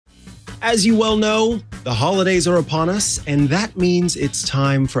As you well know, the holidays are upon us, and that means it's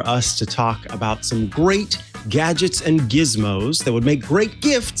time for us to talk about some great gadgets and gizmos that would make great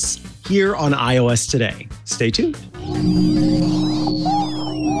gifts here on iOS Today. Stay tuned.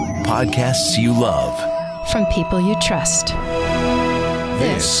 Podcasts you love. From people you trust.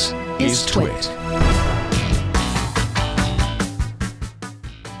 This is Twit.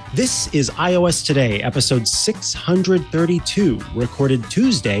 This is iOS Today, episode 632, recorded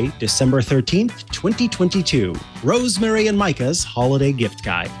Tuesday, December 13th, 2022. Rosemary and Mikah's Holiday Gift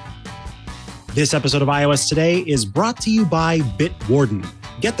Guide. This episode of iOS Today is brought to you by Bitwarden.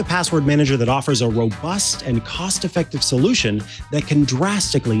 Get the password manager that offers a robust and cost-effective solution that can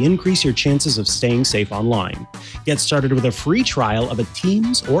drastically increase your chances of staying safe online. Get started with a free trial of a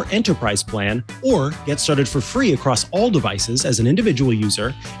Teams or Enterprise plan, or get started for free across all devices as an individual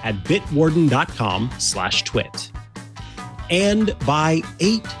user at bitwarden.com/twit. And by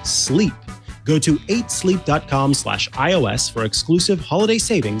 8Sleep. Go to 8sleep.com/iOS for exclusive holiday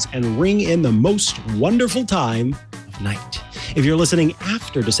savings and ring in the most wonderful time of night. If you're listening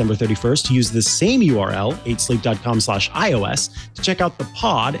after December 31st, use the same URL, 8sleep.com/iOS, to check out the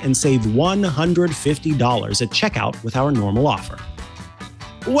pod and save $150 at checkout with our normal offer.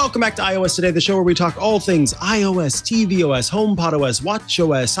 Welcome back to iOS Today, the show where we talk all things iOS, tvOS, HomePodOS,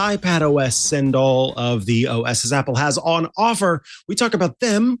 watchOS, iPadOS, and all of the OSs Apple has on offer. We talk about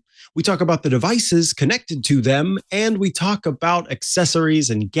them, we talk about the devices connected to them, and we talk about accessories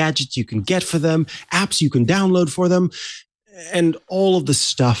and gadgets you can get for them, apps you can download for them, and all of the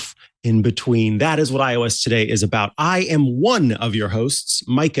stuff in between. That is what iOS Today is about. I am one of your hosts,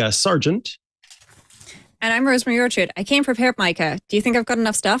 Mikah Sargent. And I'm Rosemary Orchard. I came prepared, Mikah. Do you think I've got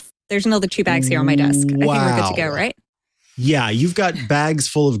enough stuff? There's another 2 bags here on my desk. Wow. I think we're good to go, right? Yeah, you've got bags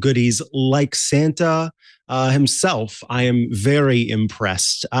full of goodies like Santa himself. I am very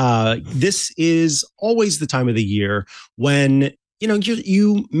impressed. This is always the time of the year when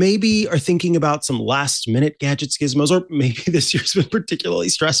you maybe are thinking about some last minute gadgets, gizmos, or maybe this year's been particularly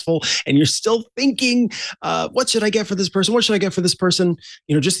stressful and you're still thinking, what should I get for this person? What should I get for this person?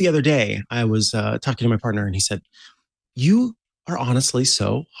 Just the other day, I was talking to my partner and he said, you are honestly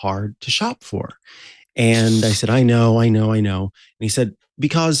so hard to shop for. And I said, I know. And he said,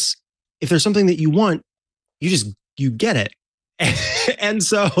 because if there's something that you want, you get it. And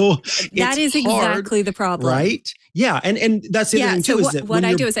so that is exactly the problem, right? Yeah, and that's the other thing too. So what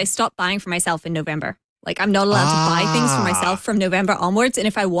I do is I stop buying for myself in November. Like I'm not allowed to buy things for myself from November onwards. And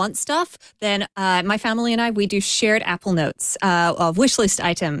if I want stuff, then my family and we do shared Apple Notes of wish list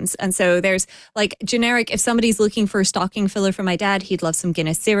items. And so there's like generic, if somebody's looking for a stocking filler for my dad, he'd love some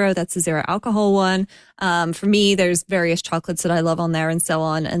Guinness Zero. That's a zero alcohol one. For me, there's various chocolates that I love on there and so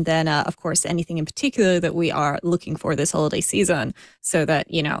on. And then, of course, anything in particular that we are looking for this holiday season so that,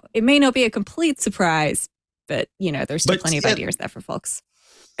 it may not be a complete surprise, but, there's still plenty of ideas there for folks.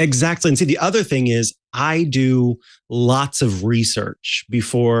 Exactly. And see, the other thing is I do lots of research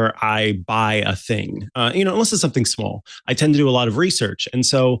before I buy a thing, unless it's something small. I tend to do a lot of research. And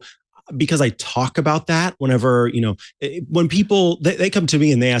so because I talk about that whenever, when people, they come to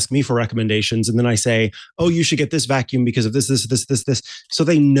me and they ask me for recommendations and then I say, oh, you should get this vacuum because of this. So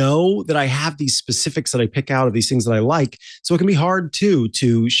they know that I have these specifics that I pick out of these things that I like. So it can be hard too,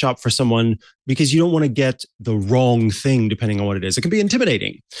 to shop for someone because you don't want to get the wrong thing depending on what it is. It can be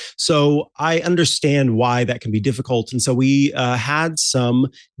intimidating. So I understand why that can be difficult. And so we had some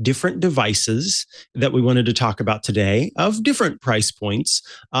different devices that we wanted to talk about today of different price points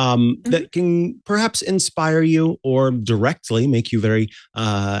that can perhaps inspire you or directly make you very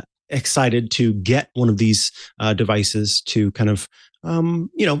excited to get one of these devices to kind of,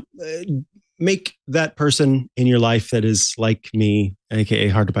 make that person in your life that is like me, aka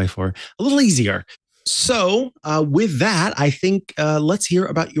hard to buy for, a little easier. So with that, I think let's hear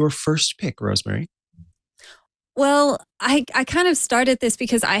about your first pick, Rosemary. Well, I kind of started this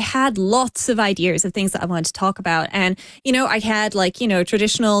because I had lots of ideas of things that I wanted to talk about. And, I had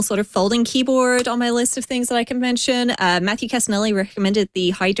traditional sort of folding keyboard on my list of things that I can mention. Matthew Casanelli recommended the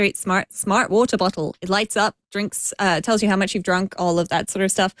Hydrate Smart water bottle. It lights up, drinks, tells you how much you've drunk, all of that sort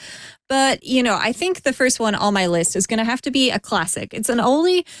of stuff. But, I think the first one on my list is going to have to be a classic. It's an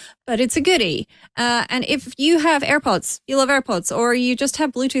oldie, but it's a goodie. And if you have AirPods, you love AirPods, or you just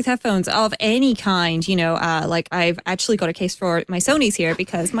have Bluetooth headphones of any kind, like I've actually actually got a case for my Sony's here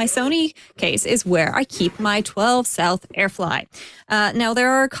because my Sony case is where I keep my 12 South AirFly. Now, there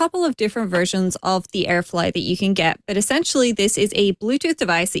are a couple of different versions of the AirFly that you can get, but essentially this is a Bluetooth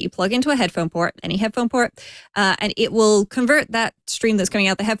device that you plug into a headphone port, any headphone port, and it will convert that stream that's coming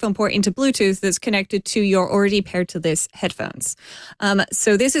out the headphone port into Bluetooth that's connected to your already paired to this headphones.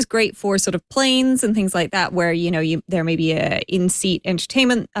 So this is great for sort of planes and things like that, where, there may be a in-seat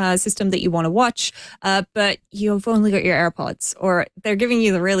entertainment system that you want to watch, but you've only got your AirPods, or they're giving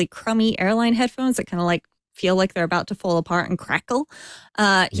you the really crummy airline headphones that kind of like feel like they're about to fall apart and crackle.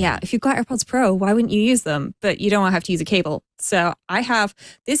 If you've got AirPods Pro, why wouldn't you use them? But you don't have to use a cable. So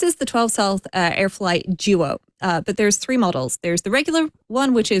this is the 12 South AirFly Duo. But there's 3 models. There's the regular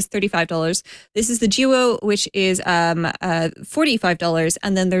one, which is $35. This is the Duo, which is $45.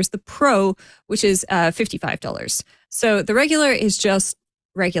 And then there's the Pro, which is $55. So the regular is just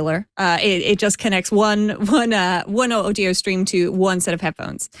regular. It just connects one audio stream to one set of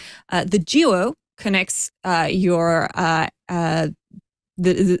headphones. The Duo connects the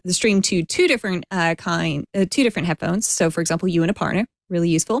stream to two different headphones. So, for example, you and a partner, really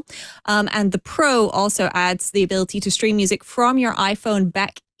useful. And the Pro also adds the ability to stream music from your iPhone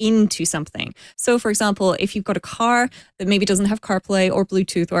back into something. So, for example, if you've got a car that maybe doesn't have CarPlay or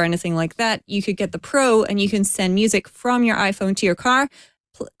Bluetooth or anything like that, you could get the Pro and you can send music from your iPhone to your car.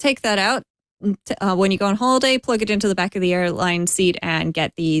 Take that out. When you go on holiday, plug it into the back of the airline seat and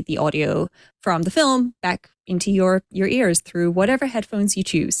get the audio from the film back into your ears through whatever headphones you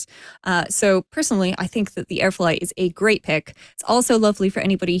choose. So personally, I think that the AirFly is a great pick. It's also lovely for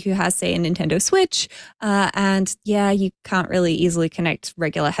anybody who has, say, a Nintendo Switch. You can't really easily connect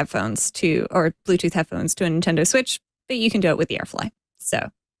regular headphones or Bluetooth headphones to a Nintendo Switch, but you can do it with the AirFly. So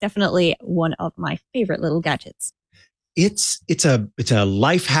definitely one of my favorite little gadgets. It's a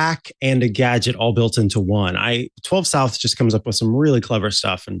life hack and a gadget all built into one. 12 South just comes up with some really clever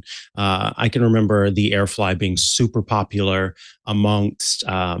stuff, and I can remember the AirFly being super popular amongst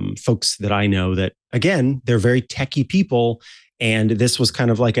folks that I know that, again, they're very techie people, and this was kind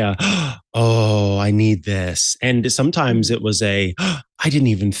of like oh, I need this. And sometimes it was I didn't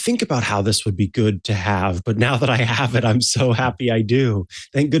even think about how this would be good to have, but now that I have it, I'm so happy I do.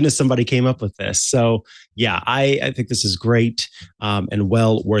 Thank goodness somebody came up with this. So yeah, I think this is great and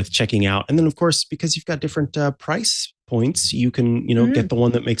well worth checking out. And then, of course, because you've got different price points, you can get the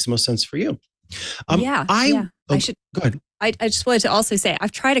one that makes the most sense for you. I should go ahead. I just wanted to also say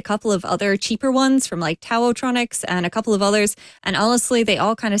I've tried a couple of other cheaper ones from like Taotronics and a couple of others, and honestly, they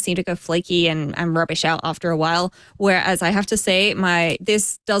all kind of seem to go flaky and rubbish out after a while. Whereas I have to say,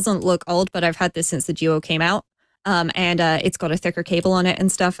 this doesn't look old, but I've had this since the Duo came out, and it's got a thicker cable on it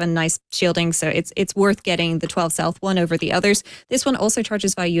and stuff, and nice shielding. So it's worth getting the 12 South one over the others. This one also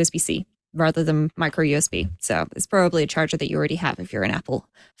charges via USB-C rather than micro USB, so it's probably a charger that you already have if you're an Apple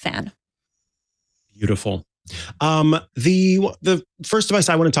fan. Beautiful. The first device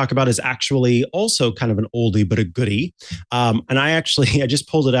I want to talk about is actually also kind of an oldie but a goodie. And I just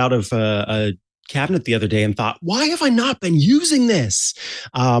pulled it out of a cabinet the other day and thought, why have I not been using this?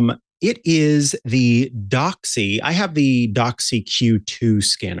 It is the Doxie. I have the Doxie Q2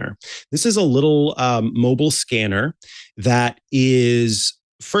 scanner. This is a little mobile scanner that is,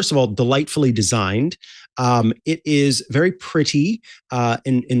 first of all, delightfully designed. It is very pretty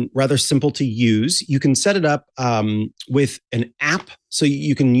and rather simple to use. You can set it up with an app, so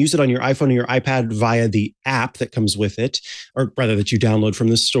you can use it on your iPhone or your iPad via the app that comes with it, or rather that you download from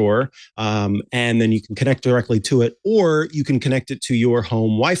the store. And then you can connect directly to it, or you can connect it to your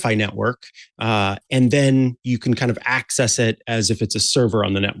home Wi-Fi network, and then you can kind of access it as if it's a server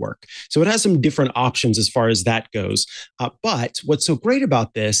on the network. So it has some different options as far as that goes. But what's so great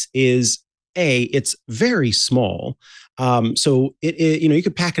about this is, it's very small. So it you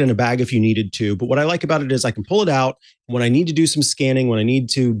could pack it in a bag if you needed to. But what I like about it is I can pull it out when I need to do some scanning, when I need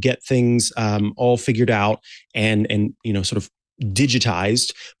to get things all figured out and sort of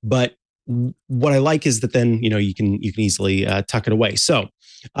digitized. But what I like is that then you can easily tuck it away. So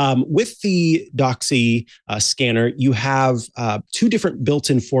with the Doxie scanner, you have 2 different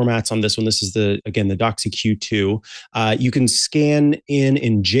built-in formats on this one. This is the Doxie Q2. You can scan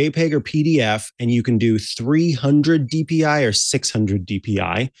in JPEG or PDF, and you can do 300 DPI or 600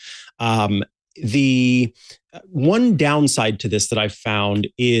 DPI. The one downside to this that I found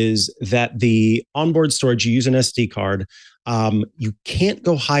is that the onboard storage, you use an SD card, you can't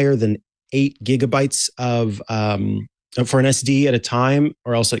go higher than 8 gigabytes of for an SD at a time,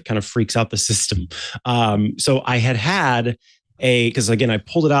 or else it kind of freaks out the system. So I had because again, I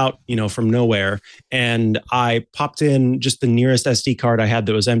pulled it out, from nowhere, and I popped in just the nearest SD card I had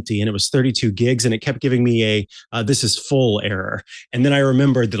that was empty, and it was 32 gigs, and it kept giving me a this is full error. And then I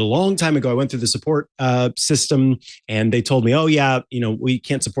remembered that a long time ago, I went through the support system, and they told me, oh yeah, we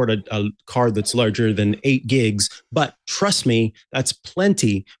can't support a card that's larger than 8 gigs, but trust me, that's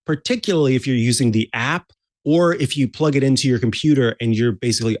plenty, particularly if you're using the app or if you plug it into your computer and you're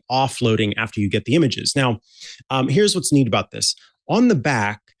basically offloading after you get the images. Now, here's what's neat about this. On the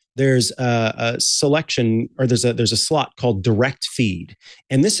back, there's a selection, or there's a slot called direct feed.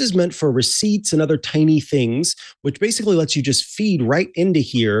 And this is meant for receipts and other tiny things, which basically lets you just feed right into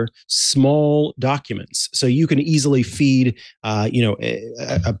here small documents. So you can easily feed,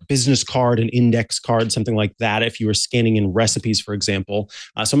 a business card, an index card, something like that, if you were scanning in recipes, for example.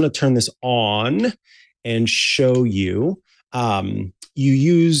 So I'm going to turn this on and show you. You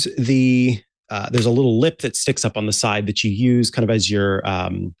use there's a little lip that sticks up on the side that you use kind of as your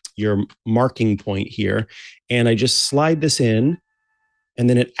marking point here. And I just slide this in, and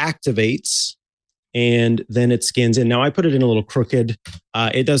then it activates, and then it scans in. Now I put it in a little crooked.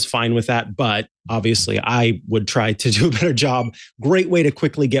 It does fine with that, but obviously I would try to do a better job. Great way to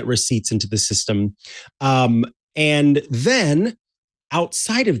quickly get receipts into the system. And then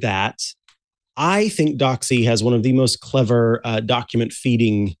outside of that, I think Doxie has one of the most clever document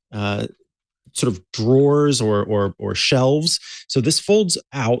feeding sort of drawers or shelves. So this folds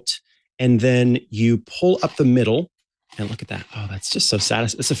out, and then you pull up the middle, and look at that. Oh, that's just so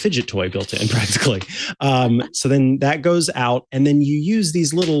satisfying. It's a fidget toy built in practically. So then that goes out, and then you use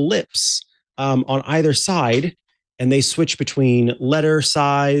these little lips on either side, and they switch between letter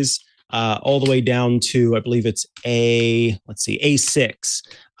size all the way down to, I believe it's A6.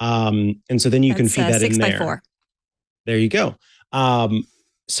 And so then you can feed that in there. 6x4. There you go.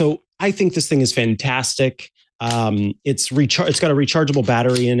 So I think this thing is fantastic. It's got a rechargeable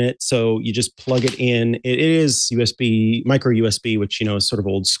battery in it, so you just plug it in. It is USB, micro USB, which is sort of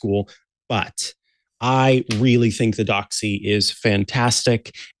old school, but I really think the Doxie is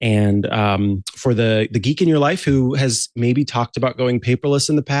fantastic. And for the geek in your life who has maybe talked about going paperless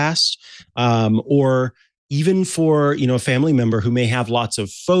in the past, or even for a family member who may have lots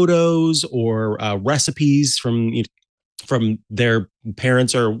of photos or recipes from their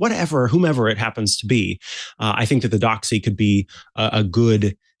parents or whatever, whomever it happens to be, I think that the Doxie could be a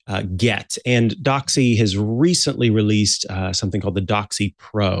good get. And Doxie has recently released something called the Doxie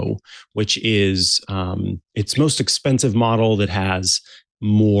Pro, which is its most expensive model that has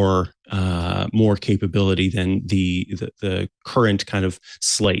more capability than the current kind of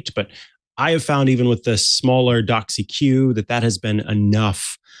slate. But I have found even with the smaller Doxie Q that has been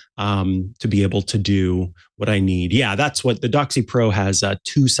enough to be able to do what I need. Yeah, that's what the Doxie Pro has,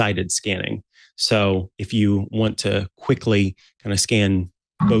 two-sided scanning. So if you want to quickly kind of scan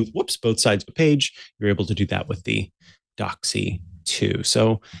both sides of a page, you're able to do that with the Doxie 2.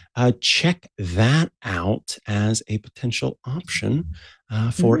 So check that out as a potential option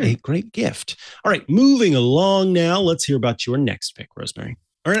for a great gift. All right, moving along now. Let's hear about your next pick, Rosemary.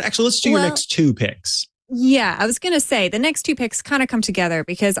 All right, actually, let's do your next 2 picks. Yeah, I was going to say the next 2 picks kind of come together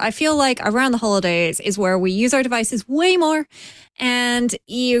because I feel like around the holidays is where we use our devices way more and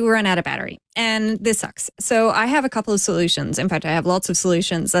you run out of battery. And this sucks. So I have a couple of solutions. In fact, I have lots of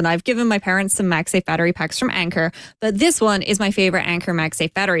solutions, and I've given my parents some MagSafe battery packs from Anker, but this one is my favorite Anker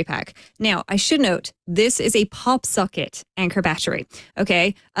MagSafe battery pack. Now, I should note, this is a PopSocket Anker battery.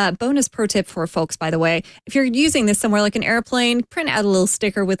 Okay. Bonus pro tip for folks, by the way, if you're using this somewhere like an airplane, print out a little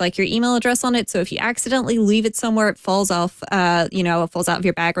sticker with like your email address on it. So if you accidentally leave it somewhere, it falls off, it falls out of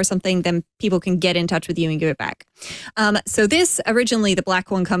your bag or something, then people can get in touch with you and give it back. So this originally, the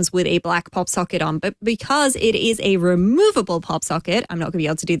black one comes with a black PopSocket on, but because it is a removable PopSocket, I'm not going to be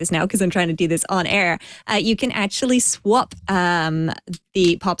able to do this now because I'm trying to do this on air. You can actually swap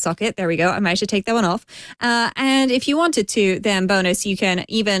the PopSocket. There we go. I managed to take that one off. And if you wanted to, then bonus, you can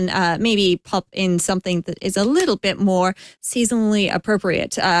even maybe pop in something that is a little bit more seasonally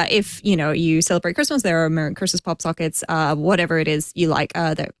appropriate. If, you celebrate Christmas, there are Merry Christmas PopSockets, whatever it is you like.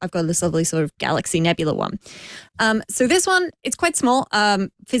 I've got this lovely sort of Galaxy Nebula one. So this one, it's quite small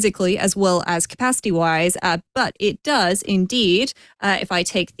physically as well as capacity-wise, but it does indeed, if I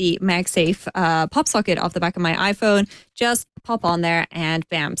take the MagSafe PopSocket off the back of my iPhone, just pop on there and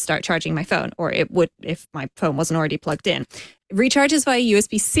bam, start charging my phone, or it would if my phone wasn't already plugged in. It recharges via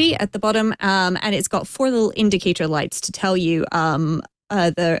USB-C at the bottom, and it's got 4 little indicator lights to tell you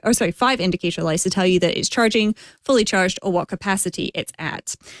 5 indicator lights to tell you that it's charging, fully charged, or what capacity it's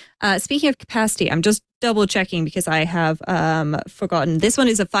at. Speaking of capacity, I'm just double checking because I have forgotten. This one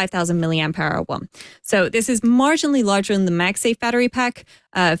is a 5,000 milliamp hour one. So this is marginally larger than the MagSafe battery pack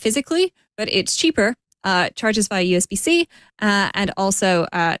physically, but it's cheaper. Charges via USB-C and also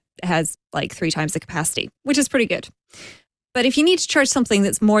has like 3 times the capacity, which is pretty good. But if you need to charge something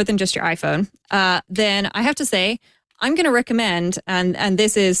that's more than just your iPhone, then I have to say, I'm going to recommend, and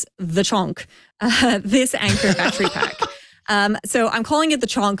this is the chonk, this Anker battery pack. So I'm calling it the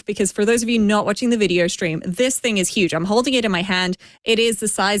chonk because for those of you not watching the video stream, this thing is huge. I'm holding it in my hand. It is the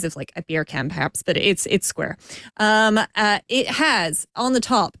size of like a beer can perhaps, but it's square. It has on the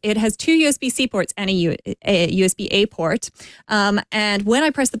top, it has 2 USB-C ports and a USB-A port. And when I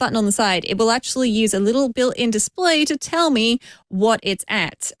press the button on the side, it will actually use a little built-in display to tell me what it's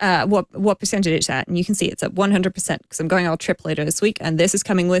at, what percentage it's at. And you can see it's at 100% because I'm going on a trip later this week and this is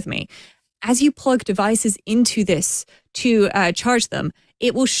coming with me. As you plug devices into this to charge them,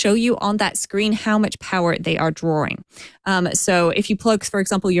 it will show you on that screen how much power they are drawing. So if you plug, for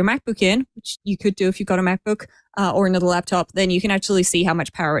example, your MacBook in, which you could do if you've got a MacBook or another laptop, then you can actually see how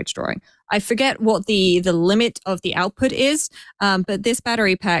much power it's drawing. I forget what the limit of the output is, but this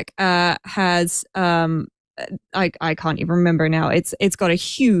battery pack has... I can't even remember now. It's got a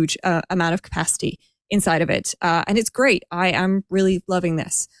huge amount of capacity inside of it, and it's great. I am really loving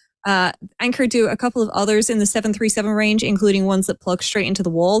this. Anker do a couple of others in the 737 range, including ones that plug straight into the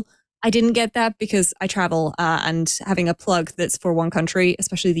wall. I didn't get that because I travel and having a plug that's for one country,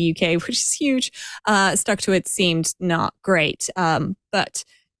 especially the UK, which is huge, stuck to it seemed not great. But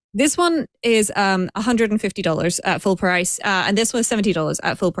this one is $150 at full price, and this was $70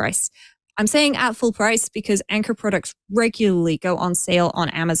 at full price. I'm saying at full price because Anker products regularly go on sale on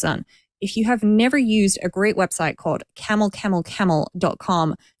Amazon. If you have never used a great website called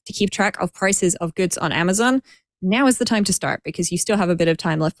camelcamelcamel.com to keep track of prices of goods on Amazon, now is the time to start because you still have a bit of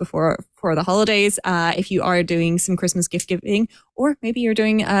time left before the holidays. If you are doing some Christmas gift giving, or maybe you're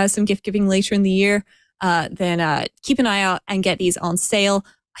doing some gift giving later in the year, then keep an eye out and get these on sale.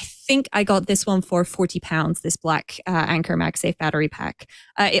 I think I got this one for £40, this black Anker MagSafe battery pack.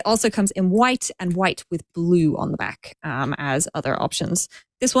 It also comes in white and white with blue on the back as other options.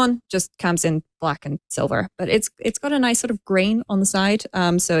 This one just comes in black and silver, but it's got a nice sort of grain on the side,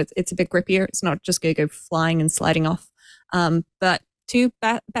 so it's a bit grippier. It's not just going to go flying and sliding off. But 2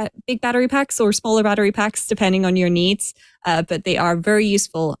 big battery packs or smaller battery packs, depending on your needs. But they are very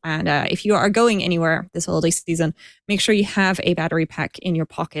useful. And if you are going anywhere this holiday season, make sure you have a battery pack in your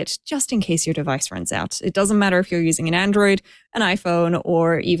pocket just in case your device runs out. It doesn't matter if you're using an Android, an iPhone,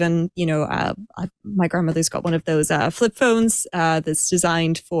 or even, my grandmother's got one of those flip phones that's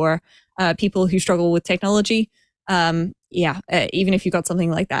designed for people who struggle with technology. Even if you got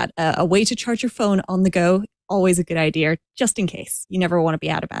something like that, a way to charge your phone on the go, always a good idea, just in case. You never want to be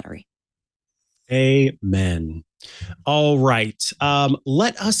out of battery. Amen. All right.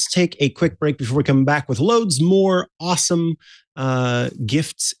 Let us take a quick break before we come back with loads more awesome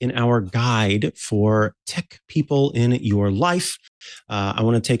gifts in our guide for tech people in your life. I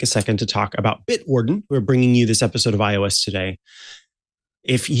want to take a second to talk about Bitwarden. We're bringing you this episode of iOS Today.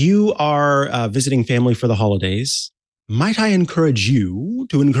 If you are visiting family for the holidays, might I encourage you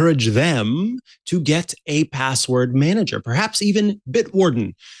to encourage them to get a password manager, perhaps even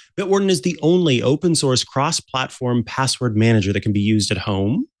Bitwarden. Bitwarden is the only open source cross-platform password manager that can be used at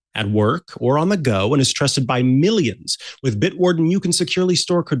home, at work, or on the go, and is trusted by millions. With Bitwarden, you can securely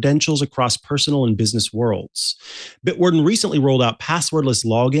store credentials across personal and business worlds. Bitwarden recently rolled out passwordless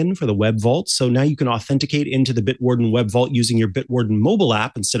login for the Web Vault, so now you can authenticate into the Bitwarden Web Vault using your Bitwarden mobile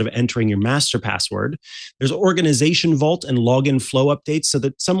app instead of entering your master password. There's Organization Vault and login flow updates so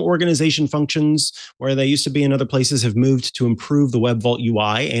that some organization functions where they used to be in other places have moved to improve the Web Vault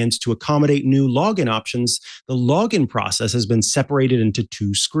UI, and to accommodate new login options, the login process has been separated into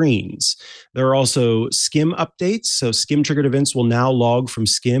 2 screens. There are also SCIM updates. So SCIM triggered events will now log from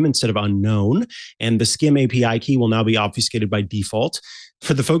SCIM instead of unknown. And the SCIM API key will now be obfuscated by default.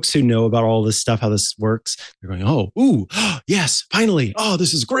 For the folks who know about all this stuff, how this works, they're going, yes, finally. Oh,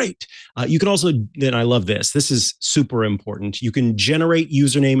 this is great. You can also, then I love this. This is super important. You can generate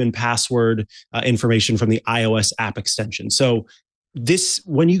username and password information from the iOS app extension. So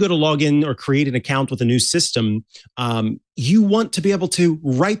when you go to log in or create an account with a new system, you want to be able to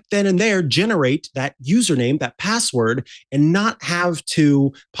right then and there generate that username, that password, and not have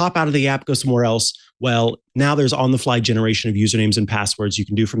to pop out of the app, go somewhere else. Well, now there's on-the-fly generation of usernames and passwords you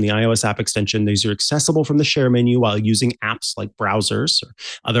can do from the iOS app extension. These are accessible from the share menu while using apps like browsers or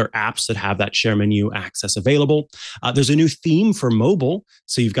other apps that have that share menu access available. There's a new theme for mobile.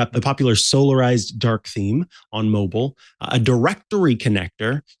 So you've got the popular solarized dark theme on mobile, a directory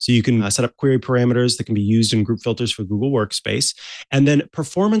connector. So you can set up query parameters that can be used in group filters for Google Workspace. And then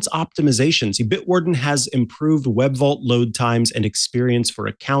performance optimization. See, Bitwarden has improved Web Vault load times and experience for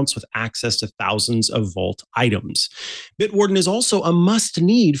accounts with access to thousands of Vault items. Bitwarden is also a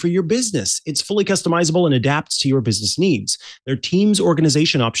must-need for your business. It's fully customizable and adapts to your business needs. Their Teams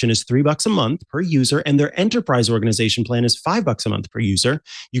organization option is $3 a month per user, and their enterprise organization plan is $5 a month per user.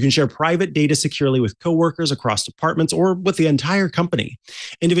 You can share private data securely with coworkers across departments or with the entire company.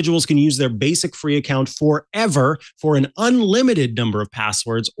 Individuals can use their basic free account forever for an unlimited number of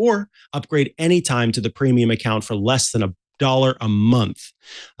passwords, or upgrade anytime to the premium account for less than $1 a month.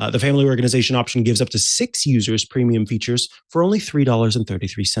 The family organization option gives up to 6 users premium features for only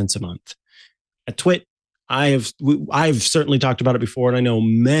 $3.33 a month. At Twit, I've certainly talked about it before, and I know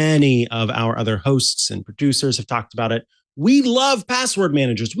many of our other hosts and producers have talked about it. We love password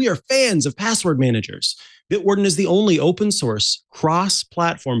managers. We are fans of password managers. Bitwarden is the only open source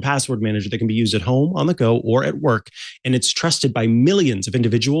cross-platform password manager that can be used at home, on the go, or at work, and it's trusted by millions of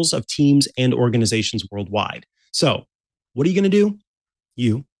individuals, of teams, and organizations worldwide. So, what are you going to do?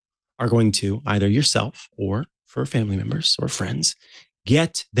 You are going to either yourself or for family members or friends,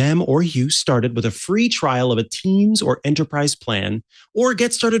 get them or you started with a free trial of a Teams or enterprise plan, or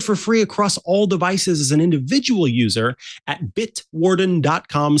get started for free across all devices as an individual user at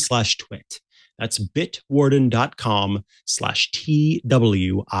bitwarden.com/twit. That's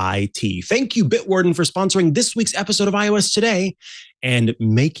bitwarden.com/TWIT. Thank you, Bitwarden, for sponsoring this week's episode of iOS Today and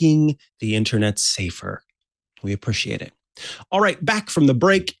making the internet safer. We appreciate it. All right, back from the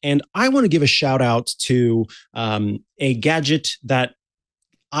break, and I want to give a shout out to a gadget that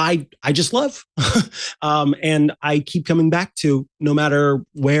I just love, and I keep coming back to no matter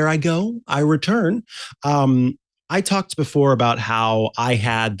where I go, I return. I talked before about how I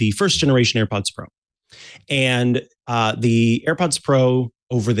had the first generation AirPods Pro, and the AirPods Pro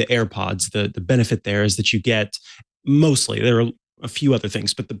over the AirPods. The benefit there is that you get mostly, there are a few other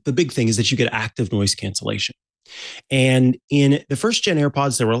things, but the big thing is that you get active noise cancellation. And in the first gen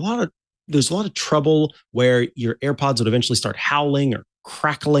AirPods, there's a lot of trouble where your AirPods would eventually start howling or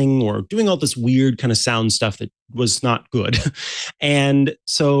crackling or doing all this weird kind of sound stuff that was not good. And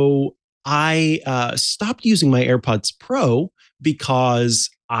so I stopped using my AirPods Pro because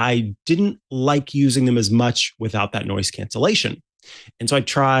I didn't like using them as much without that noise cancellation. And so I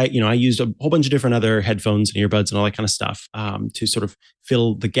used a whole bunch of different other headphones and earbuds and all that kind of stuff to sort of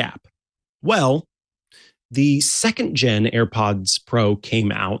fill the gap. Well, the second gen AirPods Pro came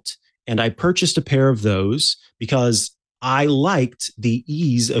out, and I purchased a pair of those because I liked the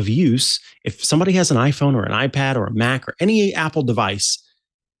ease of use. If somebody has an iPhone or an iPad or a Mac or any Apple device,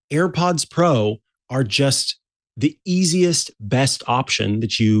 AirPods Pro are just the easiest, best option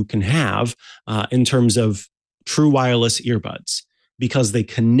that you can have in terms of true wireless earbuds, because they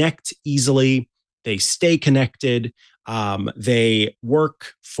connect easily, they stay connected. They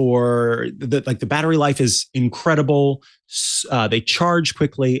work for the battery life is incredible. They charge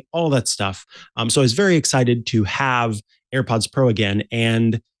quickly, all that stuff. So I was very excited to have AirPods Pro again,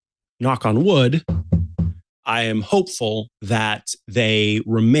 and knock on wood, I am hopeful that they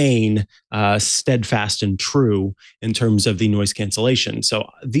remain steadfast and true in terms of the noise cancellation. So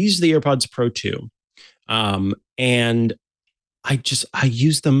these are the AirPods Pro 2. And I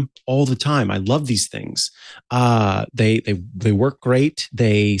use them all the time. I love these things. They work great.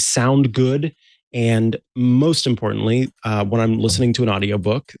 They sound good. And most importantly, when I'm listening to an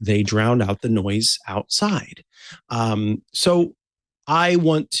audiobook, they drown out the noise outside. So I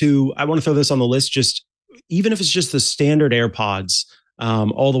want to throw this on the list, just even if it's just the standard AirPods,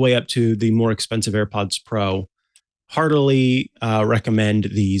 all the way up to the more expensive AirPods Pro. Heartily recommend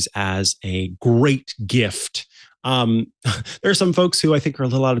these as a great gift. There are some folks who I think are a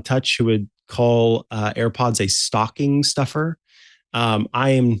little out of touch who would call AirPods a stocking stuffer.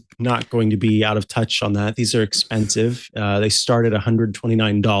 I am not going to be out of touch on that. These are expensive. They start at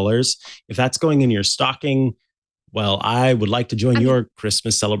 $129. If that's going in your stocking, Well, I would like to join your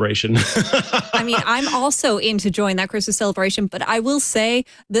Christmas celebration. I mean, I'm also in to join that Christmas celebration, but I will say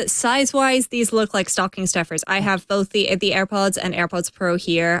that size-wise, these look like stocking stuffers. I have both the AirPods and AirPods Pro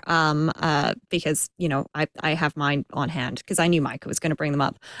here because, you know, I have mine on hand because I knew Mikah was going to bring them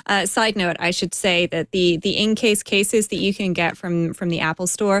up. Side note, I should say that the Incase cases that you can get from the Apple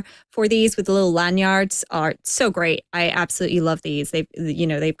Store for these with the little lanyards are so great. I absolutely love these. They've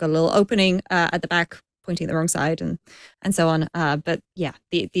got a little opening at the back, pointing the wrong side and so on. But yeah,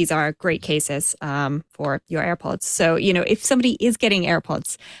 these are great cases for your AirPods. So, you know, if somebody is getting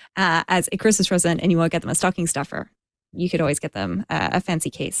AirPods as a Christmas present and you want to get them a stocking stuffer, you could always get them a fancy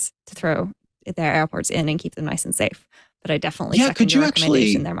case to throw their AirPods in and keep them nice and safe. But I definitely second your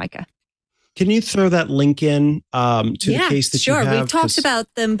recommendation there, Mikah. Can you throw that link in to the case that you have? Sure. We've talked about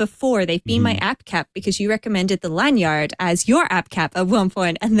them before. They've been my app cap because you recommended the lanyard as your app cap at one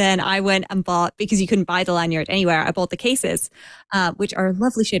point. And then I went and bought, because you couldn't buy the lanyard anywhere, I bought the cases, which are a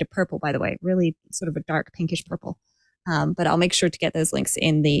lovely shade of purple, by the way, really sort of a dark pinkish purple. But I'll make sure to get those links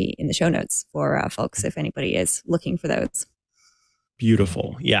in the show notes for folks if anybody is looking for those.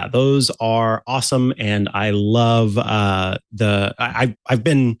 Beautiful. Yeah, those are awesome. And I love I've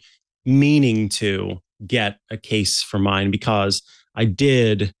been meaning to get a case for mine because I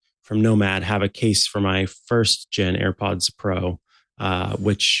did from Nomad have a case for my first gen AirPods Pro,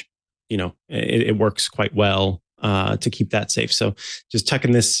 which, you know, it works quite well to keep that safe. So just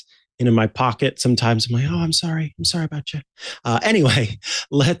tucking this into my pocket. Sometimes I'm like, oh, I'm sorry about you. Anyway,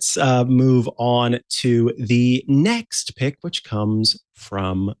 let's move on to the next pick, which comes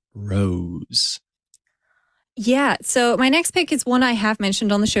from Rose. Yeah, so my next pick is one I have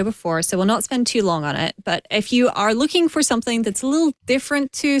mentioned on the show before, so we'll not spend too long on it. But if you are looking for something that's a little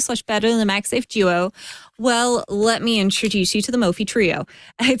different to / better than the MagSafe Duo, well, let me introduce you to the Mophie Trio.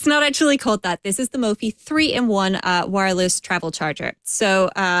 It's not actually called that. This is the Mophie 3-in-1 wireless travel charger. So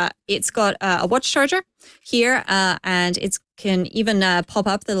it's got a watch charger here, and it can even pop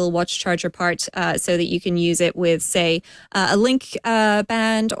up the little watch charger part so that you can use it with, say, a link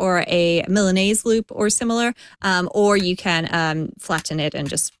band or a Milanese loop or similar, or you can flatten it and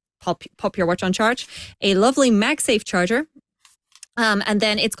just pop your watch on charge. A lovely MagSafe charger. And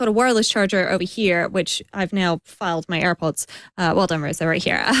then it's got a wireless charger over here, which I've now filed my AirPods. Well done, Rose, they're right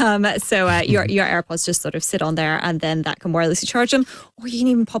here. So your AirPods just sort of sit on there, and then that can wirelessly charge them, or you can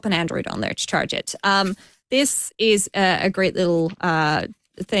even pop an Android on there to charge it. This is a great little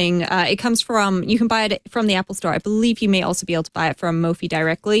thing. It comes from, you can buy it from the Apple Store. I believe you may also be able to buy it from Mophie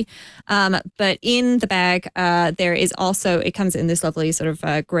directly. But in the bag, there is also, it comes in this lovely sort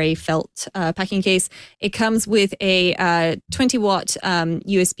of gray felt packing case. It comes with a 20-watt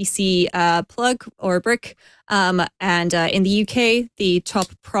USB-C plug or brick. And in the UK, the top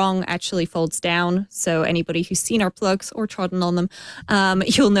prong actually folds down. So anybody who's seen our plugs or trodden on them,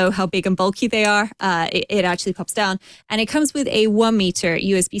 you'll know how big and bulky they are. It actually pops down. And it comes with a 1 meter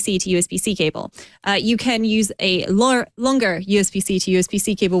USB-C to USB-C cable. You can use a longer USB-C to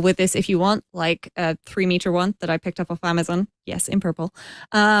USB-C cable with this if you want, like a 3 meter one that I picked up off Amazon. Yes, in purple.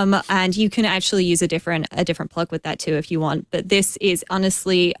 And you can actually use a different plug with that too if you want. But this is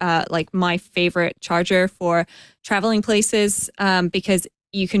honestly like my favorite charger for traveling places because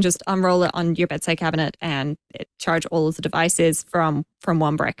you can just unroll it on your bedside cabinet and charge all of the devices from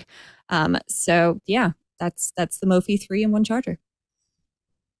one brick. So yeah, that's the Mophie 3-in-1 charger.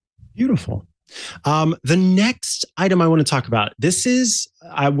 Beautiful. The next item I want to talk about, this is,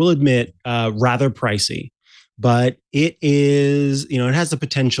 I will admit, rather pricey. But it is, you know, it has the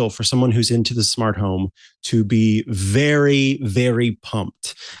potential for someone who's into the smart home to be very, very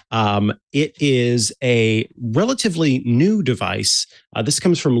pumped. It is a relatively new device. This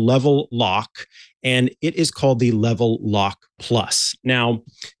comes from Level Lock, and it is called the Level Lock Plus. Now,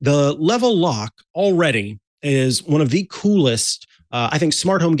 the Level Lock already is one of the coolest, I think,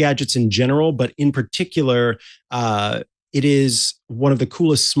 smart home gadgets in general, but in particular, it is one of the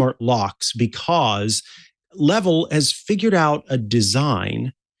coolest smart locks because Level has figured out a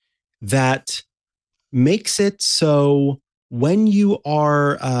design that makes it so when you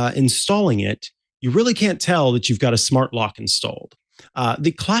are installing it, you really can't tell that you've got a smart lock installed.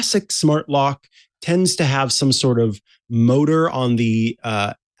 The classic smart lock tends to have some sort of motor on the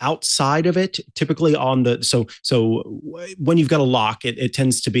outside of it, typically on the, so when you've got a lock, it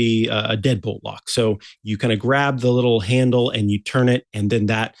tends to be a deadbolt lock. So you kind of grab the little handle and you turn it, and then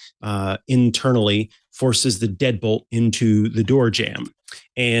that internally forces the deadbolt into the door jamb.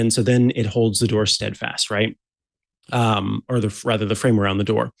 And so then it holds the door steadfast, right? Or the frame around the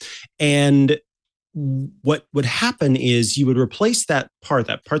door. And what would happen is you would replace that part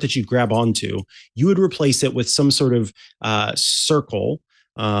that you grab onto, you would replace it with some sort of circle.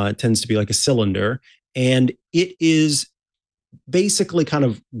 It tends to be like a cylinder, and it is basically kind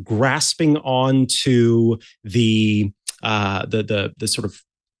of grasping onto the sort of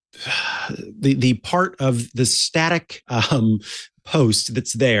the part of the static post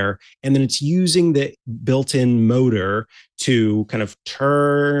that's there, and then it's using the built-in motor to kind of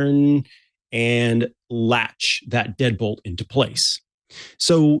turn and latch that deadbolt into place.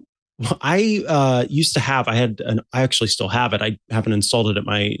 So I actually still have it. I haven't installed it at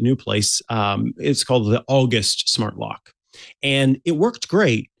my new place. It's called the August Smart Lock, and it worked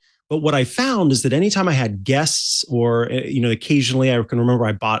great. But what I found is that anytime I had guests, or occasionally, I can remember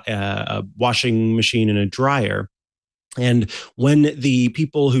I bought a washing machine and a dryer, and when the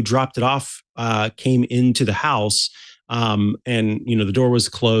people who dropped it off came into the house, and the door was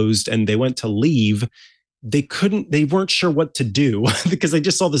closed, and they went to leave, they weren't sure what to do because they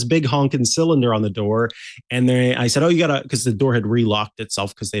just saw this big honking cylinder on the door. And I said, oh, you gotta, because the door had relocked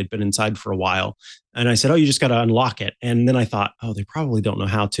itself because they had been inside for a while. And I said, oh, you just gotta unlock it. And then I thought, oh, they probably don't know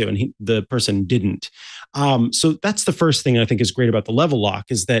how to. And the person didn't. So that's the first thing I think is great about the level lock,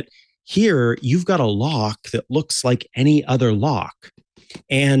 is that here you've got a lock that looks like any other lock.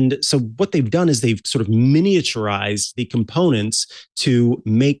 And so what they've done is they've sort of miniaturized the components to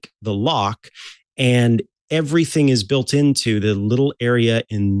make the lock, and everything is built into the little area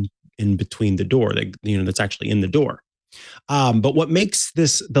in between the door that's actually in the door. But what makes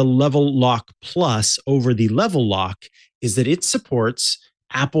this the Level Lock Plus over the Level Lock is that it supports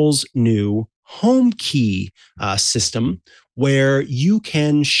Apple's new home key system, where you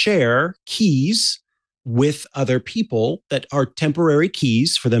can share keys with other people that are temporary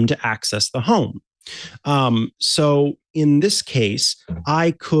keys for them to access the home. So in this case,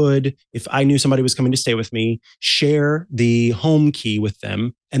 I could, if I knew somebody was coming to stay with me, share the home key with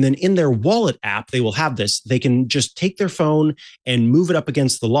them. And then in their wallet app, they will have this. They can just take their phone and move it up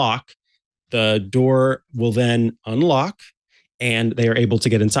against the lock. The door will then unlock, and they are able to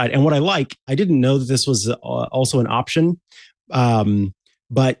get inside. And what I didn't know that this was also an option,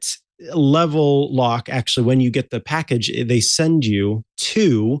 but Level Lock, actually, when you get the package, they send you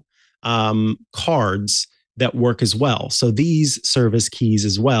 2 cards that work as well. So these serve as keys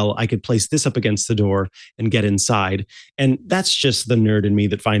as well. I could place this up against the door and get inside. And that's just the nerd in me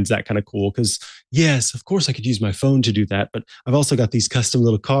that finds that kind of cool, because yes, of course I could use my phone to do that, but I've also got these custom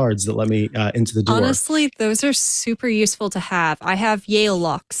little cards that let me into the door. Honestly, those are super useful to have. I have Yale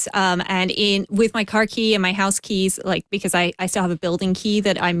locks, and with my car key and my house keys, like, because I still have a building key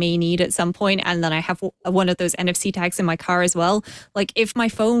that I may need at some point, and then I have one of those NFC tags in my car as well. Like, if my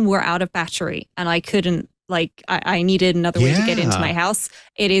phone were out of battery and I couldn't, I needed another way to get into my house,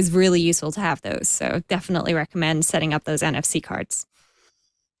 it is really useful to have those. So definitely recommend setting up those NFC cards.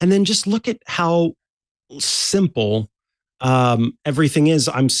 And then just look at how simple everything is.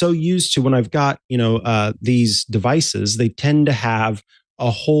 I'm so used to when I've got, these devices, they tend to have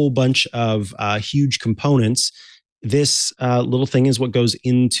a whole bunch of huge components. This little thing is what goes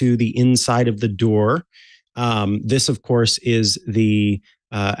into the inside of the door. This, of course, is the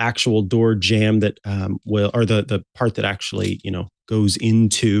actual door jamb that or the part that actually goes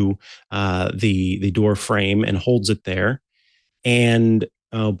into the door frame and holds it there. And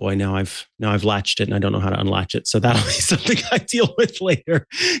oh boy, now I've latched it and I don't know how to unlatch it. So that'll be something I deal with later,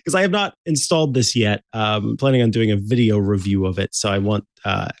 because I have not installed this yet. I'm planning on doing a video review of it. So I want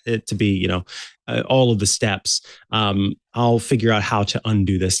it to be, all of the steps. I'll figure out how to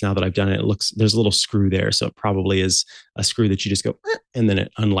undo this now that I've done it. There's a little screw there. So it probably is a screw that you just go, and then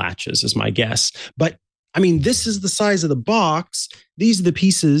it unlatches, is my guess. But I mean, this is the size of the box. These are the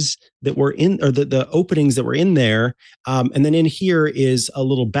pieces that were in, or the openings that were in there. And then in here is a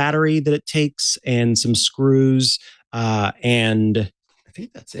little battery that it takes, and some screws. And I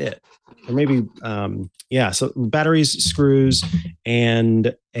think that's it. Or maybe, so batteries, screws,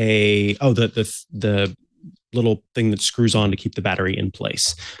 and the little thing that screws on to keep the battery in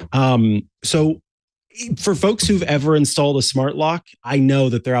place. So for folks who've ever installed a smart lock, I know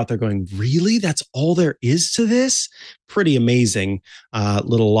that they're out there going, really? That's all there is to this? Pretty amazing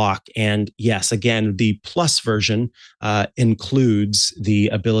little lock. And yes, again, the Plus version includes the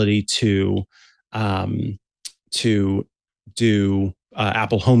ability to do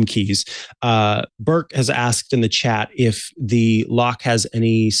Apple Home keys. Burke has asked in the chat if the lock has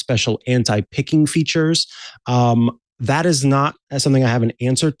any special anti-picking features. That is not something I have an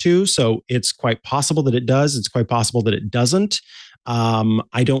answer to. So it's quite possible that it does. It's quite possible that it doesn't.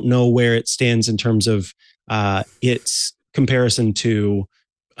 I don't know where it stands in terms of its comparison to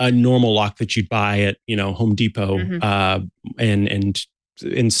a normal lock that you'd buy at, Home Depot, and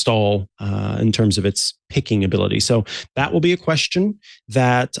install in terms of its picking ability. So that will be a question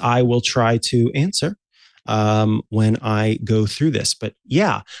that I will try to answer when I go through this. But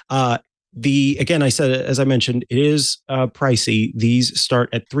yeah, again, I said, as I mentioned, it is pricey. These start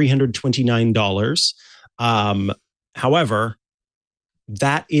at $329. However,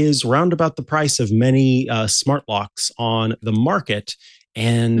 that is round about the price of many smart locks on the market.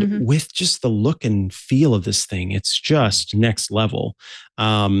 And with just the look and feel of this thing, it's just next level.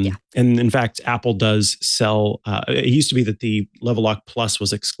 And in fact, Apple does sell, it used to be that the Level Lock Plus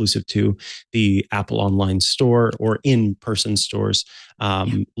was exclusive to the Apple online store or in-person stores.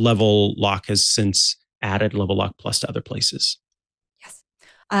 Level Lock has since added Level Lock Plus to other places.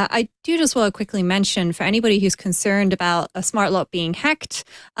 I do just want to quickly mention for anybody who's concerned about a smart lock being hacked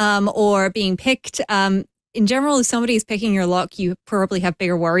or being picked, in general, if somebody is picking your lock, you probably have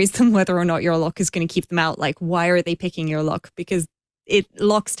bigger worries than whether or not your lock is going to keep them out. Like, why are they picking your lock? Because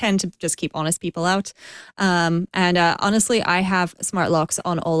locks tend to just keep honest people out. And honestly, I have smart locks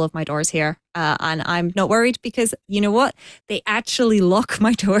on all of my doors here. And I'm not worried because you know what? They actually lock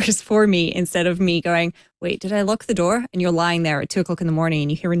my doors for me instead of me going, wait, did I lock the door? And you're lying there at 2 o'clock in the morning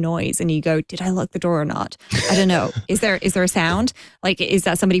and you hear a noise and you go, did I lock the door or not? I don't know. Is there a sound? Like, is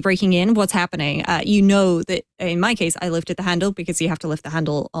that somebody breaking in? What's happening? You know that in my case, I lifted the handle because you have to lift the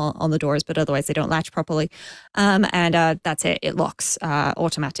handle on the doors, but otherwise they don't latch properly. And that's it. It locks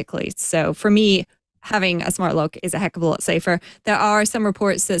automatically. So for me, having a smart lock is a heck of a lot safer. There are some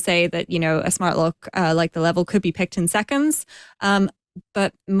reports that say that, a smart lock like the Level could be picked in seconds.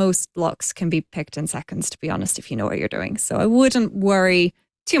 But most locks can be picked in seconds, to be honest, if you know what you're doing. So I wouldn't worry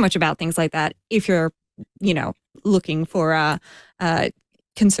too much about things like that if you're, looking for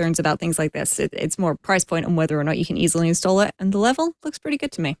concerns about things like this. It's more price point on whether or not you can easily install it. And the Level looks pretty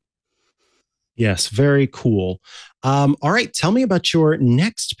good to me. Yes, very cool. All right, tell me about your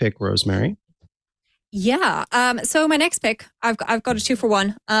next pick, Rosemary. Yeah. So my next pick, I've got a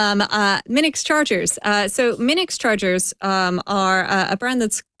 2-for-1. Minix Chargers. So Minix Chargers are a brand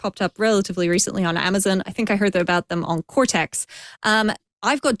that's popped up relatively recently on Amazon. I think I heard about them on Cortex.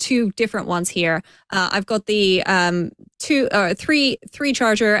 I've got 2 different ones here. I've got the 3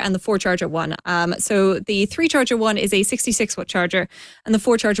 charger and the 4 charger one. So the 3 charger one is a 66-watt charger, and the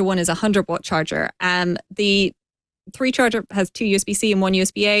 4 charger one is a 100-watt charger. The 3 charger has 2 USB-C and 1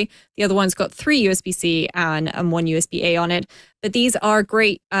 USB-A. The other one's got 3 USB-C and 1 USB-A on it. But these are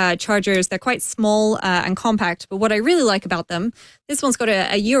great chargers. They're quite small and compact. But what I really like about them, this one's got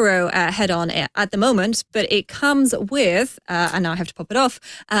a Euro head on it at the moment, but it comes with, and now I have to pop it off,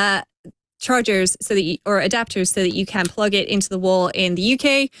 chargers or adapters so that you can plug it into the wall in the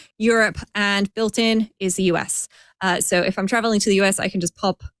UK, Europe, and built in is the US. So if I'm traveling to the US, I can just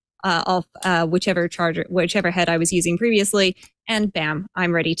pop off whichever head I was using previously, and bam,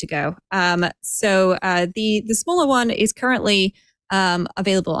 I'm ready to go. So the smaller one is currently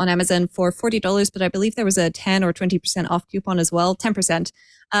available on Amazon for $40, but I believe there was a 10 or 20% off coupon as well, 10%.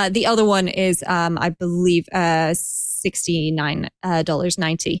 The other one is, I believe,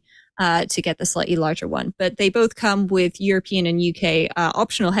 $69.90 to get the slightly larger one. But they both come with European and UK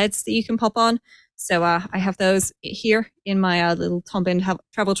optional heads that you can pop on. So I have those here in my little Tombin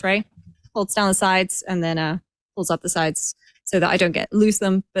travel tray. Holds down the sides and then pulls up the sides so that I don't lose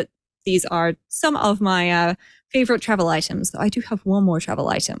them. But these are some of my favorite travel items. I do have one more travel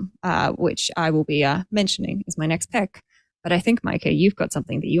item, which I will be mentioning as my next pick. But I think, Mikah, you've got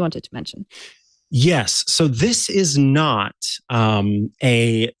something that you wanted to mention. Yes. So this is not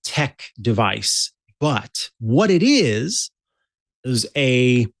a tech device, but what it is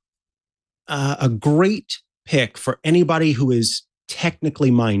a great pick for anybody who is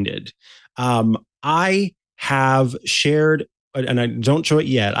technically minded. I have shared, and I don't show it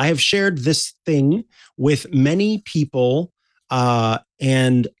yet, I have shared this thing with many people,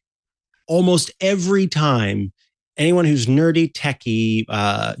 and almost every time, anyone who's nerdy, techie,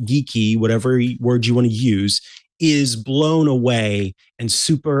 geeky, whatever word you want to use, is blown away and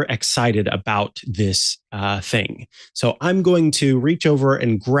super excited about this thing. So I'm going to reach over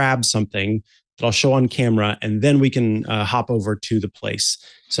and grab something that I'll show on camera, and then we can hop over to the place.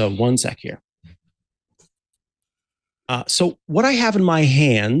 So one sec here. So what I have in my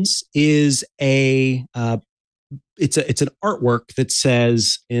hands is it's an artwork that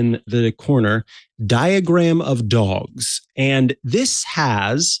says in the corner, diagram of dogs. And this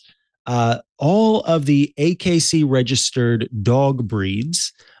has all of the AKC registered dog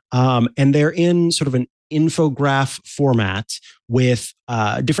breeds, and they're in sort of an infograph format with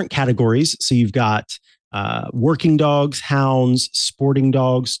different categories. So you've got working dogs, hounds, sporting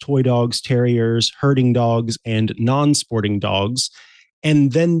dogs, toy dogs, terriers, herding dogs, and non-sporting dogs.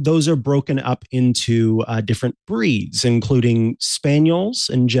 And then those are broken up into different breeds, including spaniels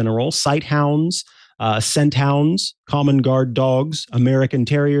in general, sight hounds, scent hounds, common guard dogs, American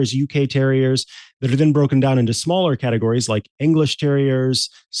terriers, UK terriers, that are then broken down into smaller categories like English terriers,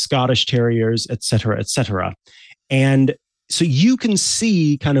 Scottish terriers, et cetera, et cetera. And so you can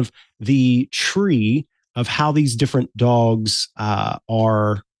see kind of the tree of how these different dogs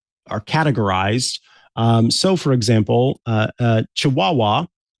are categorized. So, for example, Chihuahua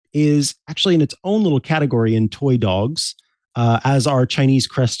is actually in its own little category in toy dogs, as are Chinese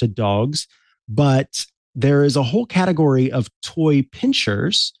crested dogs. But there is a whole category of toy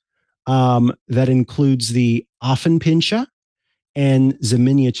pinschers that includes the Affenpinscher and the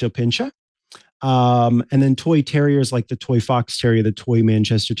Miniature Pinscher. And then toy terriers like the toy fox terrier, the toy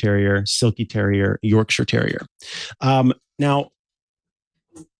Manchester terrier, silky terrier, Yorkshire terrier. Now,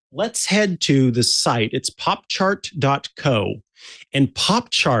 let's head to the site. It's popchart.co. And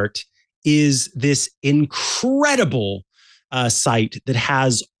PopChart is this incredible site that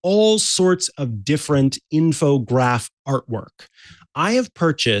has all sorts of different infograph artwork. I have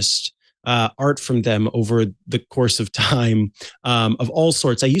purchased art from them over the course of time of all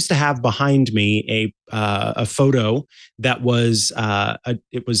sorts. I used to have behind me a photo that was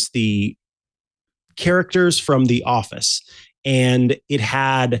it was the characters from The Office, and it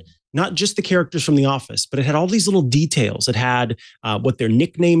had not just the characters from The Office, but it had all these little details. It had what their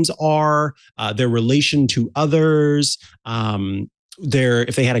nicknames are, their relation to others,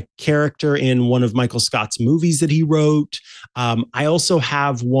 if they had a character in one of Michael Scott's movies that he wrote. I also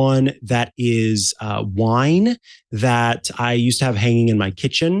have one that is wine that I used to have hanging in my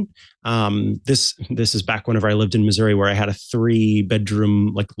kitchen. This is back whenever I lived in Missouri, where I had a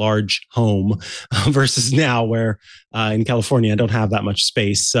 3-bedroom, like large home versus now where in California, I don't have that much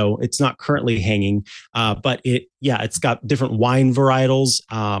space. So it's not currently hanging, but it's got different wine varietals,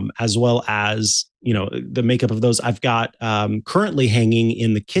 as well as, the makeup of those. I've got currently hanging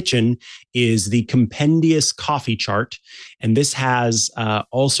in the kitchen is the Compendious Coffee Chart. And this has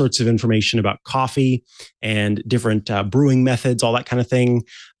all sorts of information about coffee and different brewing methods, all that kind of thing.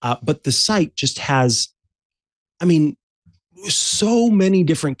 But the site just has, so many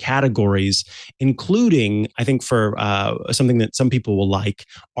different categories, including, I think for something that some people will like,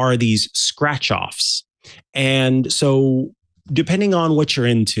 are these scratch-offs. And so depending on what you're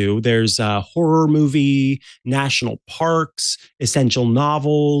into, there's a horror movie, national parks, essential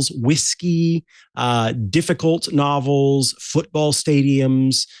novels, whiskey, difficult novels, football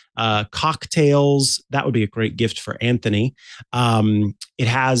stadiums, cocktails. That would be a great gift for Anthony. It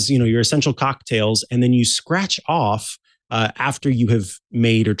has, your essential cocktails, and then you scratch off after you have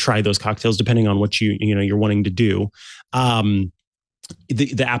made or tried those cocktails, depending on what you're wanting to do.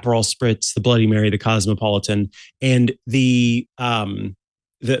 The Aperol Spritz, the Bloody Mary, the Cosmopolitan, and what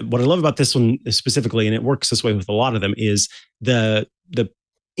I love about this one specifically, and it works this way with a lot of them, is the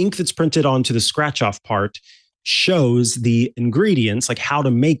ink that's printed onto the scratch off part shows the ingredients, like how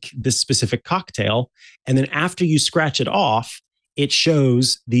to make this specific cocktail, and then after you scratch it off, it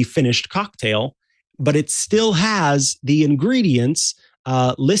shows the finished cocktail, but it still has the ingredients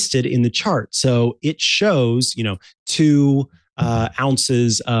listed in the chart. So it shows, 2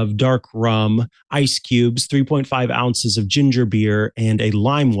 ounces of dark rum, ice cubes, 3.5 ounces of ginger beer, and a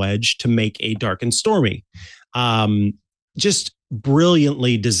lime wedge to make a dark and stormy. Just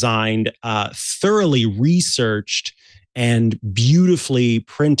brilliantly designed, thoroughly researched, and beautifully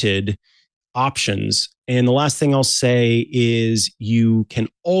printed options. And the last thing I'll say is you can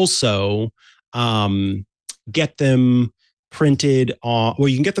also get them printed on,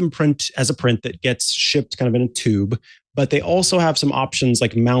 you can get them print as a print that gets shipped kind of in a tube, but they also have some options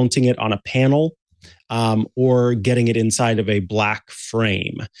like mounting it on a panel or getting it inside of a black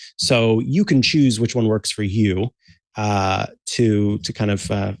frame. So you can choose which one works for you to kind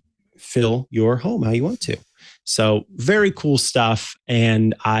of fill your home how you want to. So very cool stuff.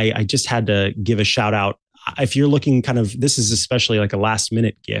 And I just had to give a shout out. If you're looking this is especially like a last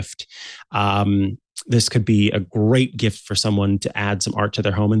minute gift. This could be a great gift for someone to add some art to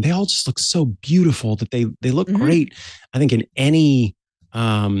their home. And they all just look so beautiful that they look great, I think, in any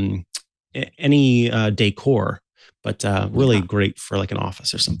decor, but really great for like an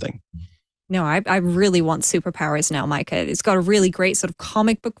office or something. No, I really want superpowers now, Mikah. It's got a really great sort of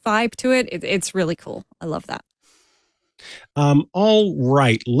comic book vibe to it. It's really cool. I love that. All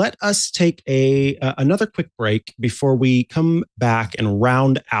right, let us take another quick break before we come back and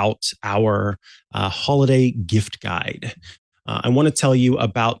round out our holiday gift guide. I want to tell you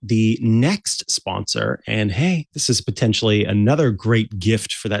about the next sponsor. And hey, this is potentially another great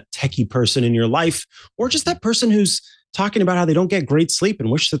gift for that techie person in your life, or just that person who's talking about how they don't get great sleep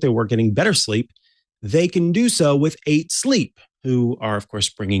and wish that they were getting better sleep. They can do so with 8 Sleep, who are, of course,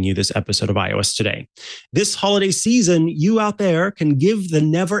 bringing you this episode of iOS Today. This holiday season, you out there can give the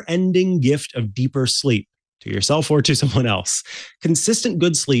never-ending gift of deeper sleep to yourself or to someone else. Consistent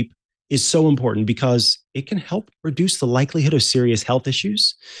good sleep is so important because it can help reduce the likelihood of serious health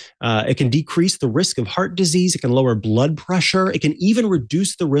issues. It can decrease the risk of heart disease. It can lower blood pressure. It can even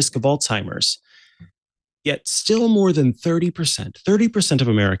reduce the risk of Alzheimer's. Yet still more than 30% of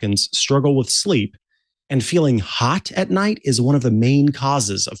Americans struggle with sleep, and feeling hot at night is one of the main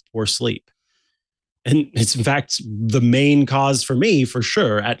causes of poor sleep. And it's in fact the main cause for me, for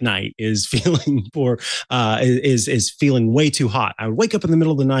sure, at night is feeling is feeling way too hot. I would wake up in the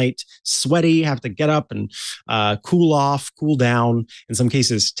middle of the night, sweaty, have to get up and cool down. In some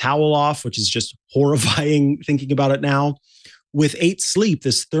cases, towel off, which is just horrifying thinking about it now. With 8 Sleep,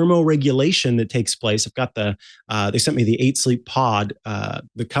 this thermoregulation that takes place, I've got they sent me the 8 Sleep pod,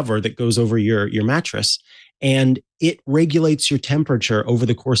 the cover that goes over your mattress, and it regulates your temperature over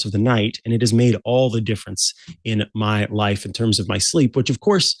the course of the night. And it has made all the difference in my life in terms of my sleep, which of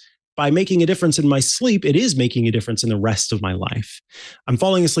course, by making a difference in my sleep, it is making a difference in the rest of my life. I'm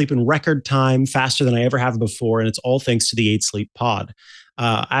falling asleep in record time, faster than I ever have before, and it's all thanks to the 8 Sleep pod.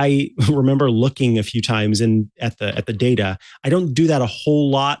 I remember looking a few times at the data. I don't do that a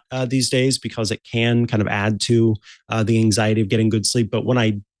whole lot these days because it can kind of add to the anxiety of getting good sleep. But when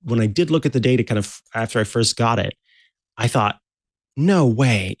I did look at the data kind of after I first got it, I thought, no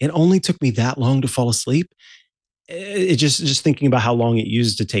way, it only took me that long to fall asleep. It just thinking about how long it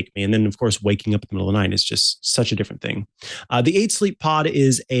used to take me. And then, of course, waking up in the middle of the night is just such a different thing. The 8 Sleep pod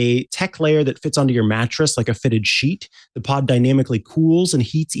is a tech layer that fits onto your mattress like a fitted sheet. The pod dynamically cools and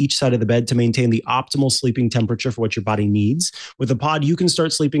heats each side of the bed to maintain the optimal sleeping temperature for what your body needs. With the pod, you can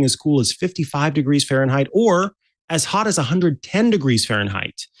start sleeping as cool as 55 degrees Fahrenheit or as hot as 110 degrees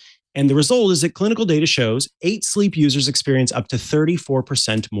Fahrenheit. And the result is that clinical data shows 8 Sleep users experience up to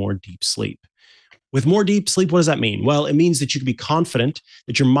 34% more deep sleep. With more deep sleep, what does that mean? Well, it means that you can be confident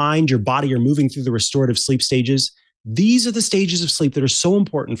that your mind, your body are moving through the restorative sleep stages. These are the stages of sleep that are so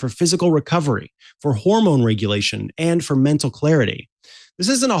important for physical recovery, for hormone regulation, and for mental clarity. This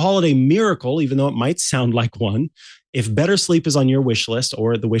isn't a holiday miracle, even though it might sound like one. If better sleep is on your wish list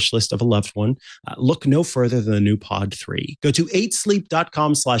or the wish list of a loved one, look no further than the new Pod 3. Go to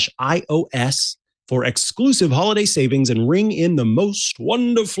 8sleep.com/iOS for exclusive holiday savings and ring in the most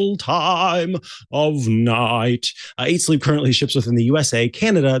wonderful time of night. 8 Sleep currently ships within the USA,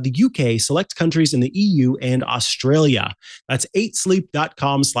 Canada, the UK, select countries in the EU, and Australia. That's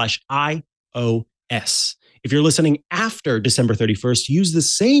 8sleep.com/iOS. If you're listening after December 31st, use the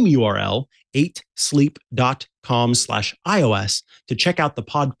same URL, 8sleep.com/iOS, to check out the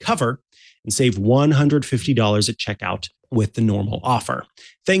pod cover and save $150 at checkout with the normal offer.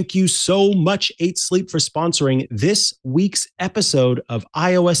 Thank you so much, 8 Sleep, for sponsoring this week's episode of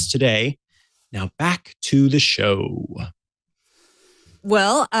iOS Today. Now back to the show.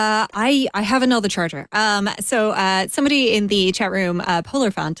 Well, I have another charger. So somebody in the chat room,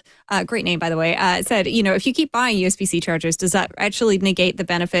 Polar Fund, great name, by the way, said, if you keep buying USB-C chargers, does that actually negate the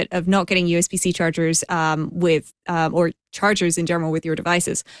benefit of not getting USB-C chargers or chargers in general with your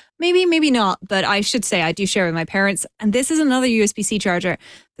devices? Maybe, maybe not. But I should say I do share with my parents. And this is another USB-C charger.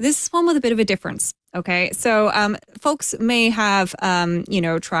 This is one with a bit of a difference. Okay, so folks may have,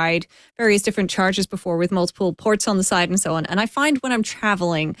 tried various different chargers before with multiple ports on the side and so on. And I find when I'm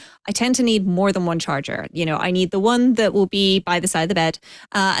traveling, I tend to need more than one charger. I need the one that will be by the side of the bed.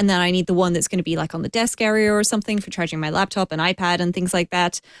 And then I need the one that's going to be like on the desk area or something for charging my laptop and iPad and things like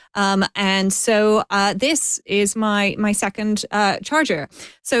that. And so this is my second charger.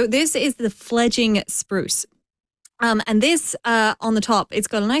 So this is the Fledging Spruce. And this on the top, it's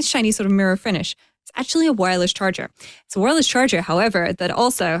got a nice shiny sort of mirror finish. It's actually a wireless charger. It's a wireless charger, however, that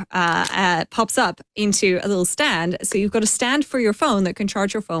also pops up into a little stand. So you've got a stand for your phone that can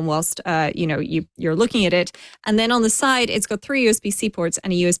charge your phone whilst you're looking at it. And then on the side, it's got 3 USB-C ports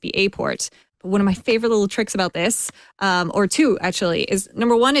and a USB-A port. But one of my favorite little tricks about this, or two actually, is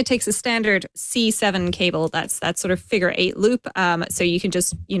number one, it takes a standard C7 cable. That's sort of figure 8 loop. So you can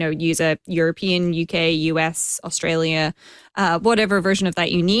just, use a European, UK, US, Australia, whatever version of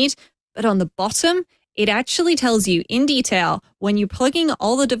that you need. But on the bottom, it actually tells you in detail when you're plugging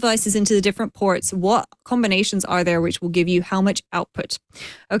all the devices into the different ports, what combinations are there which will give you how much output.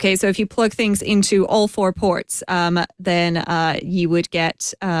 Okay, so if you plug things into all 4 ports, then you would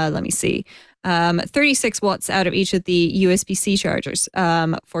get, let me see, 36 watts out of each of the USB-C chargers,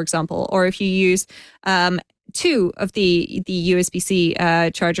 for example. Or if you use two of the USB-C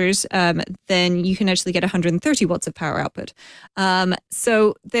chargers, then you can actually get 130 watts of power output.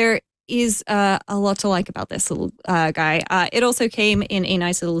 So there is a lot to like about this little guy. It also came in a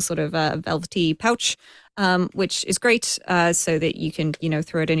nice little sort of velvety pouch, which is great, so that you can,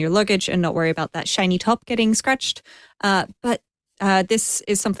 throw it in your luggage and not worry about that shiny top getting scratched. But this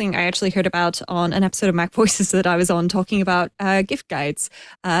is something I actually heard about on an episode of Mac Voices that I was on, talking about gift guides.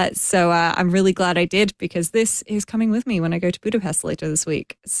 So I'm really glad I did, because this is coming with me when I go to Budapest later this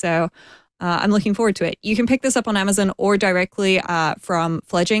week. So I'm looking forward to it. You can pick this up on Amazon or directly from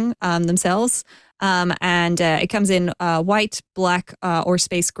Fledging themselves. And it comes in white, black, or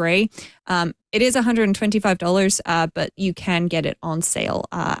space gray. It is $125, but you can get it on sale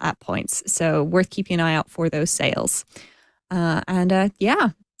at points. So worth keeping an eye out for those sales. Yeah,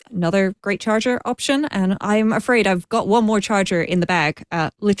 another great charger option. And I'm afraid I've got one more charger in the bag.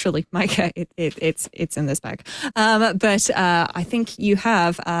 Literally, Mikah, it's in this bag. But I think you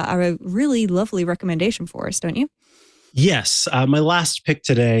have a really lovely recommendation for us, don't you? Yes. My last pick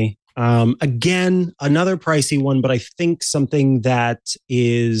today, again, another pricey one, but I think something that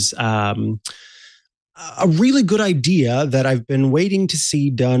is a really good idea that I've been waiting to see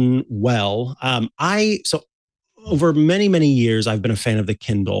done well. Over many, many years, I've been a fan of the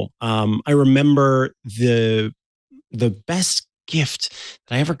Kindle. I remember the best gift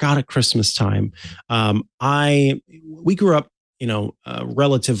that I ever got at Christmas time. We grew up,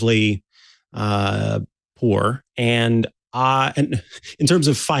 relatively poor, and in terms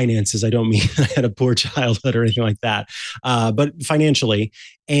of finances, I don't mean I had a poor childhood or anything like that, but financially.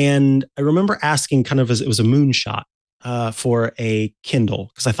 And I remember asking, kind of as it was a moonshot, for a Kindle,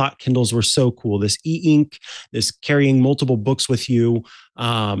 because I thought Kindles were so cool. This e-ink, this carrying multiple books with you.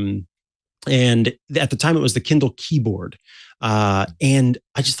 And at the time it was the Kindle keyboard. And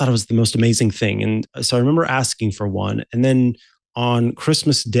I just thought it was the most amazing thing. And so I remember asking for one. And then on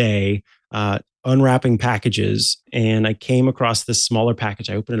Christmas Day, unwrapping packages, and I came across this smaller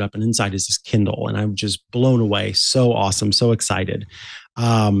package. I opened it up, and inside is this Kindle, and I'm just blown away. So awesome, so excited.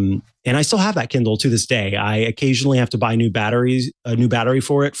 And I still have that Kindle to this day. I occasionally have to buy a new battery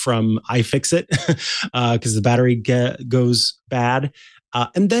for it from iFixit, because the battery goes bad.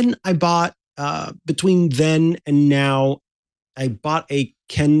 And then I bought, between then and now, I bought a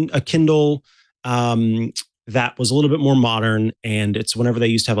Kindle that was a little bit more modern, and it's whenever they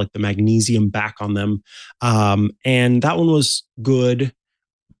used to have like the magnesium back on them. And that one was good,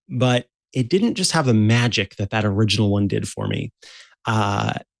 but it didn't just have the magic that original one did for me.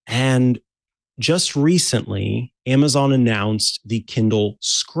 And just recently, Amazon announced the Kindle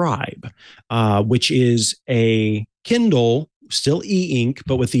Scribe, which is a Kindle, still e-ink,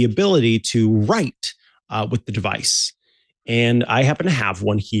 but with the ability to write with the device. And I happen to have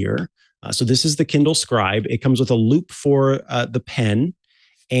one here. So this is the Kindle Scribe. It comes with a loop for the pen,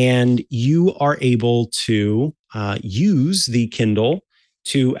 and you are able to use the Kindle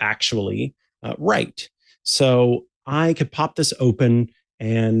to actually write. So I could pop this open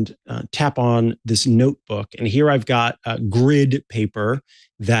and tap on this notebook. And here I've got grid paper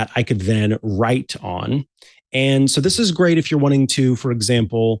that I could then write on. And so this is great if you're wanting to, for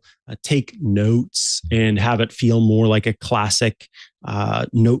example, take notes and have it feel more like a classic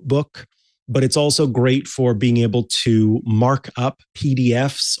notebook. But it's also great for being able to mark up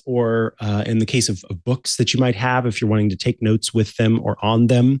PDFs, or in the case of books that you might have, if you're wanting to take notes with them or on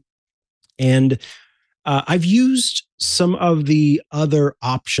them. And I've used some of the other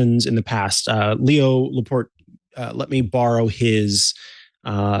options in the past. Leo Laporte let me borrow his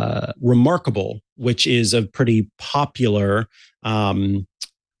Remarkable, which is a pretty popular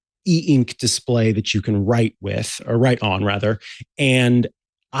e-ink display that you can write on rather. And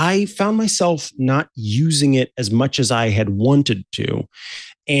I found myself not using it as much as I had wanted to.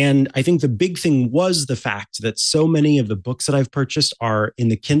 And I think the big thing was the fact that so many of the books that I've purchased are in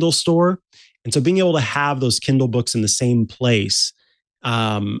the Kindle store. And so being able to have those Kindle books in the same place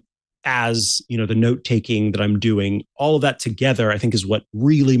as, the note taking that I'm doing, all of that together, I think is what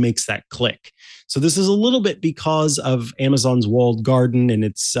really makes that click. So this is a little bit because of Amazon's walled garden and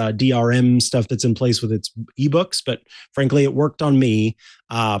its DRM stuff that's in place with its ebooks. But frankly, it worked on me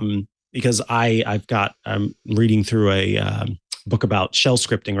because I'm reading through a book about shell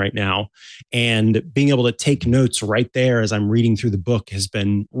scripting right now, and being able to take notes right there as I'm reading through the book has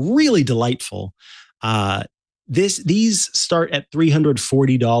been really delightful. These start at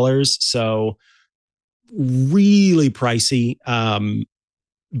 $340, so really pricey.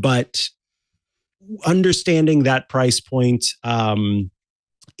 But understanding that price point,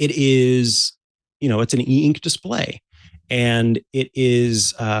 it is, it's an e-ink display, and it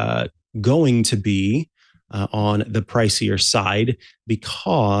is going to be on the pricier side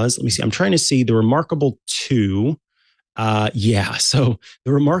because, let me see, I'm trying to see the Remarkable 2. So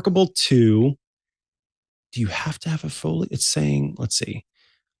the Remarkable 2, do you have to have a Foley? It's saying, let's see.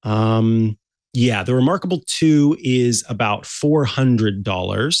 The Remarkable 2 is about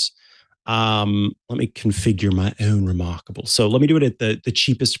 $400. Let me configure my own Remarkable. So let me do it at the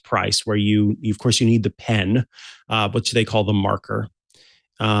cheapest price, where you of course you need the pen, which they call the marker.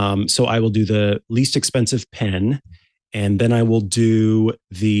 So I will do the least expensive pen, and then I will do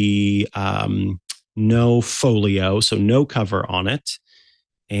the no folio, so no cover on it.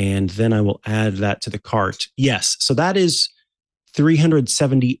 And then I will add that to the cart. Yes, so that is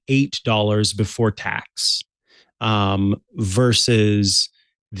 $378 before tax, versus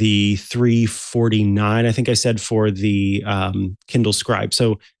the $349, I think I said, for the Kindle Scribe.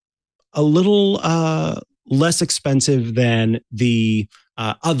 So a little less expensive than the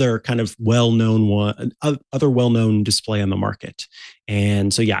other kind of well-known display on the market.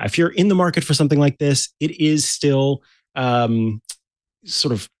 And so, if you're in the market for something like this, it is still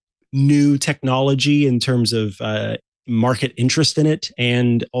sort of new technology in terms of market interest in it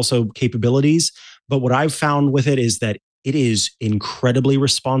and also capabilities. But what I've found with it is that it is incredibly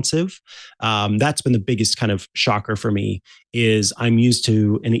responsive. That's been the biggest kind of shocker for me, is I'm used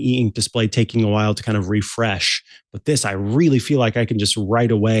to an e-ink display taking a while to kind of refresh. But this, I really feel like I can just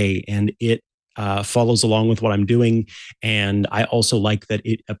right away, and it follows along with what I'm doing. And I also like that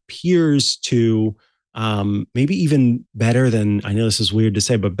it appears to maybe even better than, I know this is weird to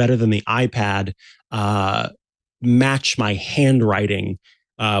say, but better than the iPad, match my handwriting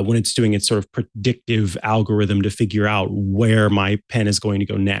when it's doing its sort of predictive algorithm to figure out where my pen is going to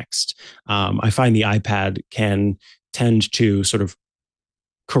go next. I find the iPad can tend to sort of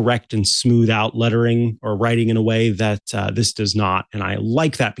correct and smooth out lettering or writing in a way that this does not. And I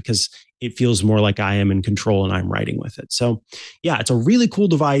like that because it feels more like I am in control and I'm writing with it. So yeah, it's a really cool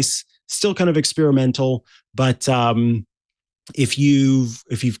device, still kind of experimental, but if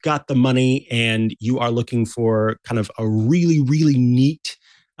you've got the money and you are looking for kind of a really, really neat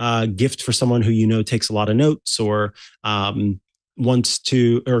gift for someone who takes a lot of notes, or wants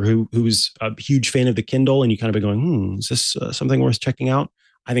to, or who's a huge fan of the Kindle, and you kind of be going, is this something worth checking out?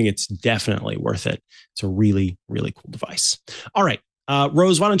 I think it's definitely worth it. It's a really, really cool device. All right,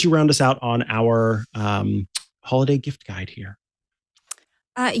 Rose, why don't you round us out on our holiday gift guide here?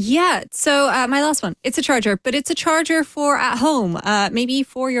 So my last one, it's a charger, but it's a charger for at home, maybe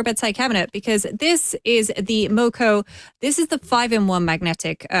for your bedside cabinet, because this is the MoKo. This is the 5-in-1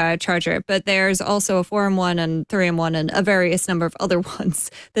 magnetic charger, but there's also a 4-in-1 and 3-in-1 and a various number of other ones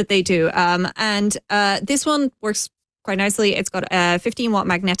that they do. And this one works quite nicely. It's got a 15-watt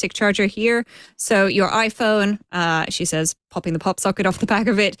magnetic charger here. So your iPhone, she says, popping the PopSocket off the back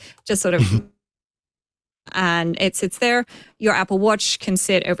of it, just sort of... and it sits there. Your Apple Watch can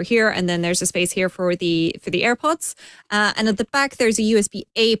sit over here, and then there's a space here for the AirPods. And at the back, there's a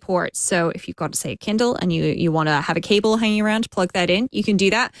USB-A port. So if you've got, say, a Kindle and you want to have a cable hanging around, plug that in, you can do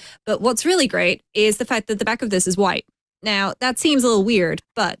that. But what's really great is the fact that the back of this is white. Now, that seems a little weird,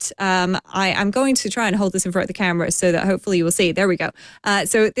 but I'm going to try and hold this in front of the camera so that hopefully you will see. There we go.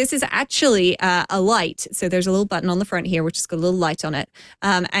 So this is actually a light. So there's a little button on the front here, which has got a little light on it.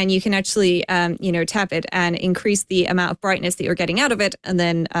 And you can actually, tap it and increase the amount of brightness that you're getting out of it, and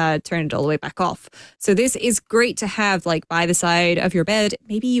then turn it all the way back off. So this is great to have like by the side of your bed.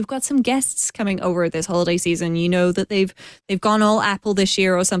 Maybe you've got some guests coming over this holiday season. You know that they've gone all Apple this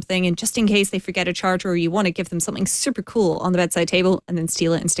year or something. And just in case they forget a charger, or you want to give them something super cool on the bedside table and then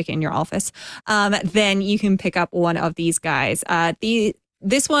steal it and stick it in your office, then you can pick up one of these guys.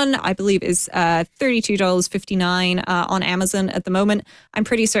 This one, I believe, is $32.59 on Amazon at the moment. I'm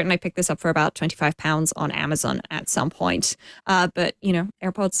pretty certain I picked this up for about £25 on Amazon at some point. But,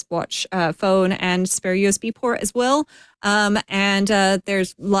 AirPods, watch, phone, and spare USB port as well. And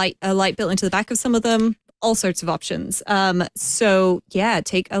there's a light built into the back of some of them. All sorts of options. So,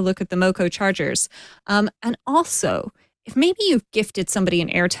 take a look at the MoKo chargers. And also, if maybe you've gifted somebody an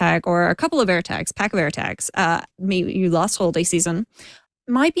AirTag or a couple of AirTags, pack of AirTags, maybe you lost holiday season,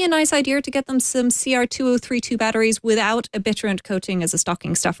 might be a nice idea to get them some CR2032 batteries without a bitterant coating as a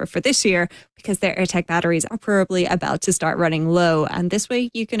stocking stuffer for this year, because their AirTag batteries are probably about to start running low. And this way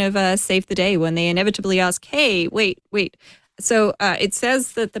you can have saved the day when they inevitably ask, hey, wait. So it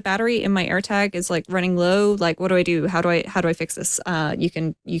says that the battery in my AirTag is like running low. Like, what do I do? How do I fix this? You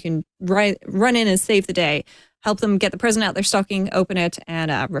can run in and save the day. Help them get the present out their stocking, open it,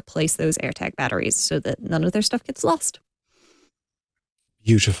 and replace those AirTag batteries so that none of their stuff gets lost.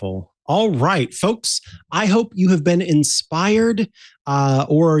 Beautiful. All right, folks. I hope you have been inspired,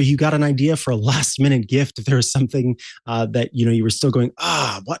 or you got an idea for a last-minute gift. If there was something that you were still going,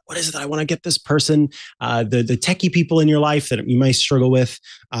 what is it that I want to get this person? The techie people in your life that you might struggle with.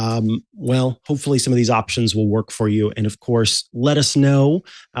 Well, hopefully some of these options will work for you. And of course, let us know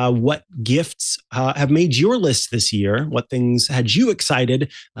what gifts have made your list this year. What things had you excited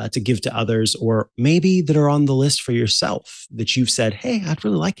to give to others, or maybe that are on the list for yourself that you've said, hey, I'd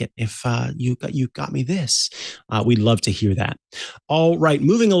really like it if you got me this. We'd love to hear that. All right,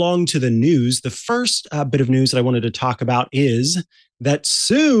 moving along to the news. The first bit of news that I wanted to talk about is that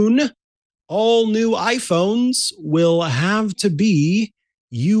soon all new iPhones will have to be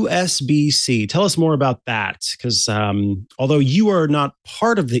USB-C. Tell us more about that, because although you are not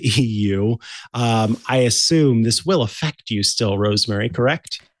part of the EU, I assume this will affect you still, Rosemary,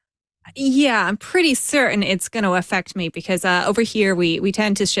 correct? Yeah, I'm pretty certain it's going to affect me because over here we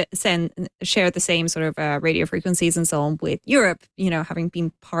tend to share the same sort of radio frequencies and so on with Europe. Having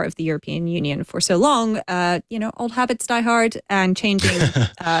been part of the European Union for so long, old habits die hard, and changing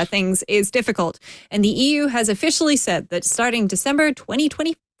things is difficult. And the EU has officially said that starting December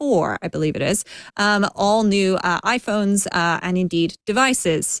 2024, I believe it is, all new iPhones and indeed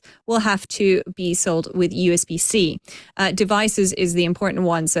devices will have to be sold with USB-C. Devices is the important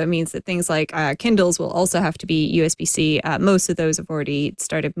one, so it means that things like Kindles will also have to be USB-C. Most of those have already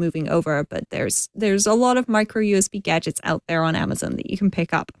started moving over, but there's a lot of micro USB gadgets out there on Amazon that you can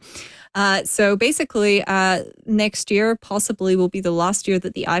pick up. So basically, next year possibly will be the last year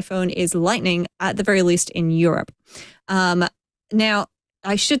that the iPhone is Lightning, at the very least in Europe. Now,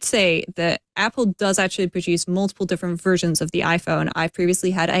 I should say that Apple does actually produce multiple different versions of the iPhone. I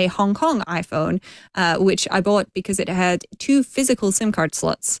previously had a Hong Kong iPhone, which I bought because it had 2 physical SIM card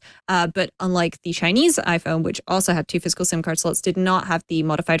slots. But unlike the Chinese iPhone, which also had 2 physical SIM card slots, did not have the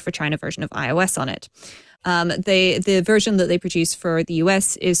modified for China version of iOS on it. The version that they produce for the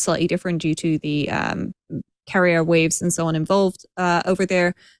US is slightly different due to the carrier waves and so on involved over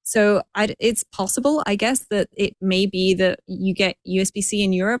there. So it's possible, I guess, that it may be that you get USB-C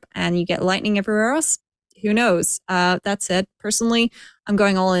in Europe and you get Lightning everywhere else. Who knows? That said, personally, I'm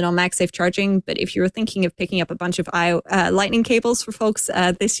going all in on MagSafe charging. But if you're thinking of picking up a bunch of Lightning cables for folks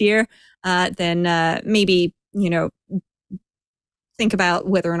this year, then maybe, think about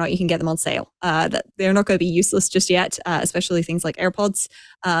whether or not you can get them on sale. That they're not going to be useless just yet, especially things like AirPods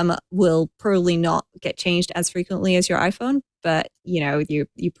will probably not get changed as frequently as your iPhone, but you're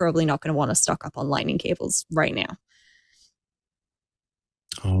probably not going to want to stock up on Lightning cables right now.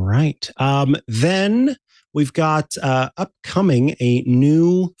 All right. Then we've got upcoming a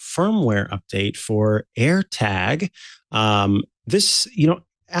new firmware update for AirTag. This,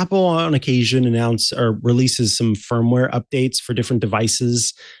 Apple on occasion releases some firmware updates for different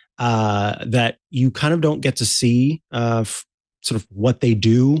devices that you kind of don't get to see sort of what they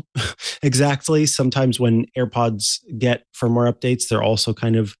do exactly. Sometimes when AirPods get firmware updates, they're also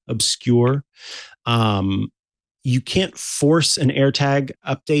kind of obscure. You can't force an AirTag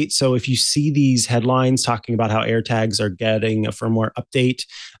update. So if you see these headlines talking about how AirTags are getting a firmware update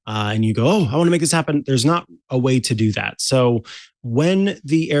and you go, oh, I want to make this happen, there's not a way to do that. So when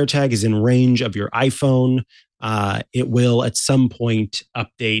the AirTag is in range of your iPhone, it will at some point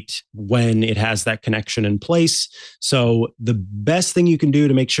update when it has that connection in place. So the best thing you can do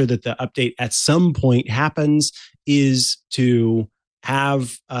to make sure that the update at some point happens is to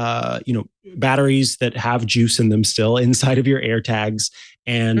have batteries that have juice in them still inside of your AirTags,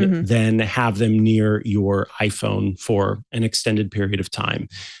 and then have them near your iPhone for an extended period of time.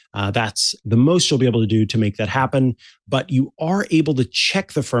 That's the most you'll be able to do to make that happen. But you are able to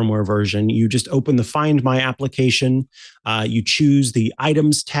check the firmware version. You just open the Find My application. You choose the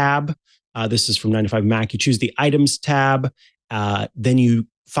Items tab. This is from 9 to 5 Mac. You choose the Items tab. Then you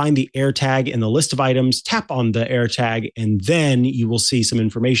find the AirTag in the list of items, tap on the AirTag, and then you will see some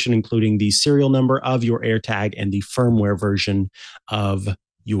information, including the serial number of your AirTag and the firmware version of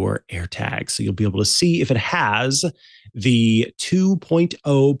your AirTag. So you'll be able to see if it has the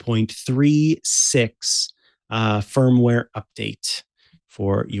 2.0.36 firmware update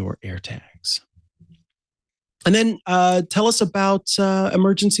for your AirTags. And then tell us about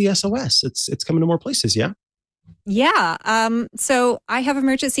Emergency SOS. It's coming to more places, yeah? Yeah. So I have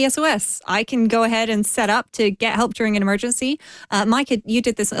Emergency SOS. I can go ahead and set up to get help during an emergency. Mikah, you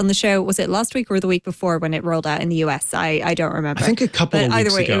did this on the show. Was it last week or the week before when it rolled out in the US? I don't remember. I think a couple of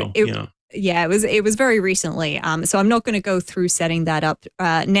weeks ago. Yeah, it was very recently. So I'm not going to go through setting that up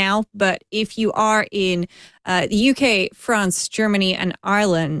now. But if you are in the UK, France, Germany, and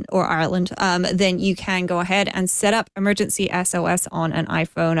Ireland, then you can go ahead and set up emergency SOS on an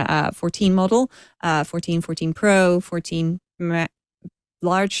iPhone 14 model, 14, 14 Pro, 14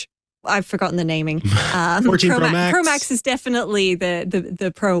 large. I've forgotten the naming. 14 Pro Max. Pro Max is definitely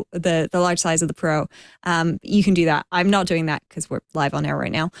the Pro, the large size of the Pro. You can do that. I'm not doing that because we're live on air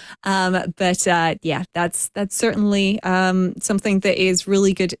right now. But yeah, that's certainly something that is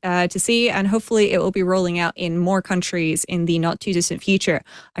really good to see, and hopefully it will be rolling out in more countries in the not too distant future.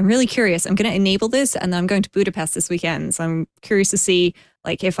 I'm really curious. I'm going to enable this, and I'm going to Budapest this weekend, so I'm curious to see.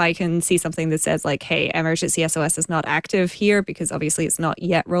 Like if I can see something that says like, hey, emergency SOS is not active here because obviously it's not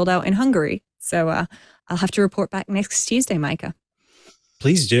yet rolled out in Hungary. So I'll have to report back next Tuesday, Mikah.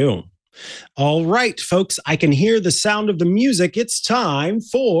 Please do. All right, folks, I can hear the sound of the music. It's time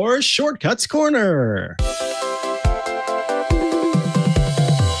for Shortcuts Corner.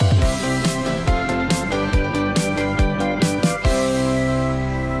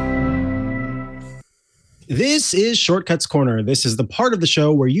 This is Shortcuts Corner. This is the part of the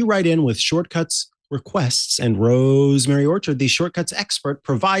show where you write in with shortcuts requests, and Rosemary Orchard, the shortcuts expert,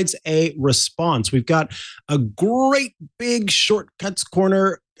 provides a response. We've got a great big Shortcuts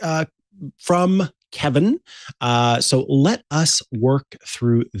Corner from Kevin. So let us work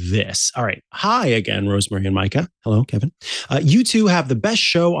through this. All right. Hi again, Rosemary and Mikah. Hello, Kevin. You two have the best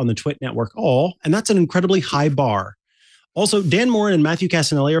show on the Twit network, and that's an incredibly high bar. Also, Dan Morin and Matthew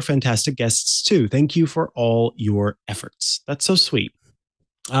Casanelli are fantastic guests too. Thank you for all your efforts. That's so sweet.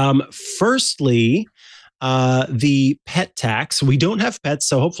 Firstly, the pet tax. We don't have pets,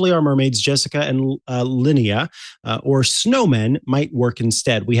 so hopefully our mermaids, Jessica and Linnea, or snowmen might work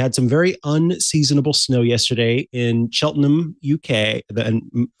instead. We had some very unseasonable snow yesterday in Cheltenham, UK.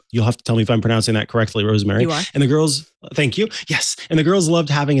 And you'll have to tell me if I'm pronouncing that correctly, Rosemary. You are. And the girls, thank you. Yes. And the girls loved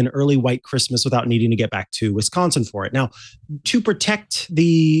having an early white Christmas without needing to get back to Wisconsin for it. Now, to protect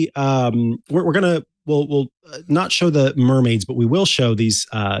the, we'll not show the mermaids, but we will show these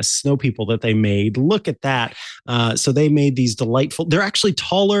snow people that they made. Look at that. So they made these delightful, they're actually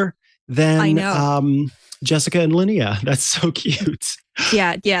taller than Jessica and Linnea. That's so cute.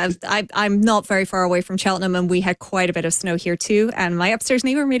 Yeah. I'm not very far away from Cheltenham, and we had quite a bit of snow here too. And my upstairs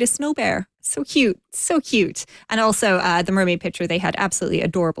neighbor made a snow bear. So cute. And also the mermaid picture, they had absolutely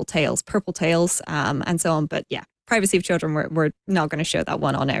adorable tails, purple tails, and so on. But yeah, privacy of children, we're not going to show that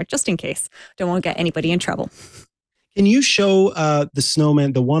one on air, just in case. Don't want to get anybody in trouble. Can you show the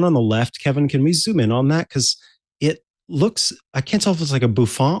snowman, the one on the left, Kevin? Can we zoom in on that? Because it looks, I can't tell if it's like a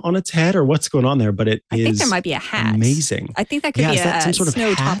bouffant on its head or what's going on there, but I think there might be a hat. Amazing. I think that could be some sort of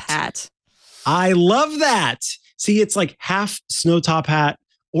snow hat? top hat. I love that. See, it's like half snow top hat,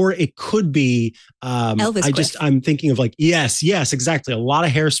 or it could be Elvis. I'm thinking of like, yes, exactly. A lot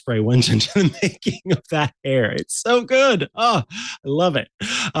of hairspray went into the making of that hair. It's so good. Oh, I love it.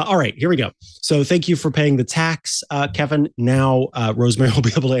 All right, here we go. So thank you for paying the tax, Kevin. Now, Rosemary will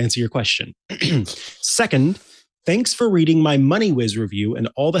be able to answer your question. Second, thanks for reading my MoneyWiz review and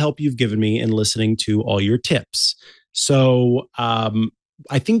all the help you've given me in listening to all your tips. So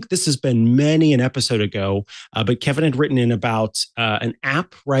I think this has been many an episode ago, but Kevin had written in about an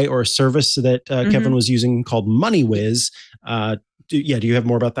app, right, or a service that Kevin was using called MoneyWiz. Do you have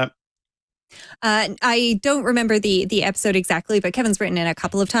more about that? I don't remember the episode exactly, but Kevin's written in a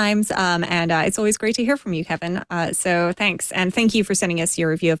couple of times, and it's always great to hear from you, Kevin. So thanks, and thank you for sending us your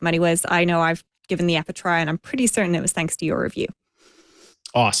review of MoneyWiz. I know I've given the app a try, and I'm pretty certain it was thanks to your review.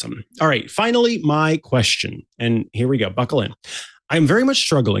 Awesome. All right, finally, my question, and here we go. Buckle in. I'm very much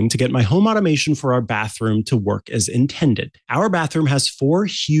struggling to get my home automation for our bathroom to work as intended. Our bathroom has 4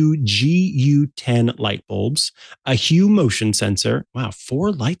 Hue GU10 light bulbs, a Hue motion sensor. Wow,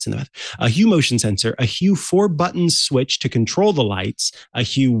 4 lights in the bath. A Hue motion sensor, a Hue 4-button switch to control the lights, a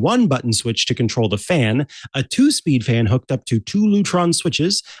Hue 1-button switch to control the fan, a 2-speed fan hooked up to 2 Lutron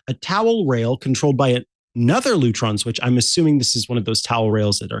switches, a towel rail controlled by another Lutron switch. I'm assuming this is one of those towel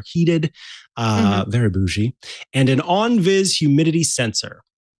rails that are heated, very bougie, and an on-vis humidity sensor.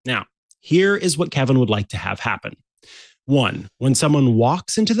 Now, here is what Kevin would like to have happen. 1, when someone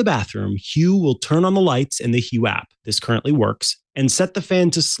walks into the bathroom, Hue will turn on the lights in the Hue app. This currently works, and set the fan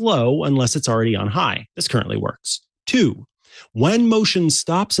to slow unless it's already on high. This currently works. 2, when motion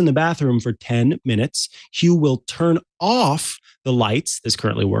stops in the bathroom for 10 minutes, Hue will turn off the lights. This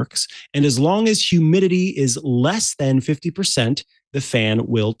currently works. And as long as humidity is less than 50%, the fan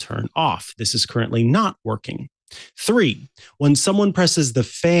will turn off. This is currently not working. 3, when someone presses the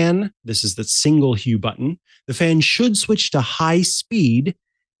fan, this is the single Hue button, the fan should switch to high speed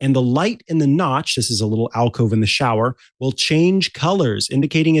And the light in the notch, this is a little alcove in the shower, will change colors,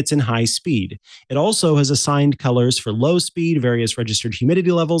 indicating it's in high speed. It also has assigned colors for low speed, various registered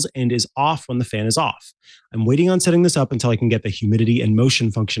humidity levels, and is off when the fan is off. I'm waiting on setting this up until I can get the humidity and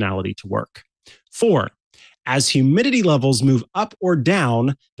motion functionality to work. 4. As humidity levels move up or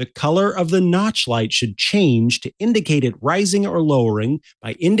down, the color of the notch light should change to indicate it rising or lowering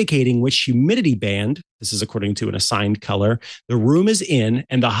by indicating which humidity band, this is according to an assigned color, the room is in,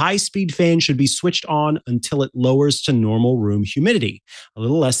 and the high-speed fan should be switched on until it lowers to normal room humidity, a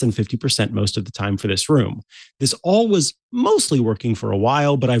little less than 50% most of the time for this room. This all was mostly working for a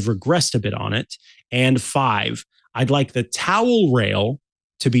while, but I've regressed a bit on it. And 5, I'd like the towel rail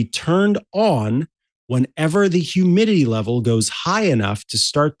to be turned on whenever the humidity level goes high enough to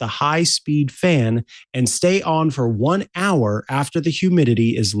start the high-speed fan and stay on for 1 hour after the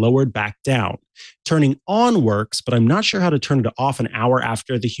humidity is lowered back down. Turning on works, but I'm not sure how to turn it off an hour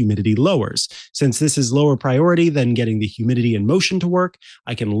after the humidity lowers. Since this is lower priority than getting the humidity and motion to work,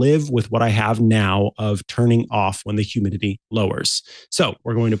 I can live with what I have now of turning off when the humidity lowers. So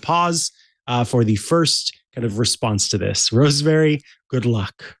we're going to pause for the first kind of response to this. Rosemary, good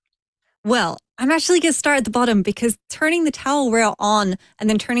luck. Well, I'm actually going to start at the bottom because turning the towel rail on and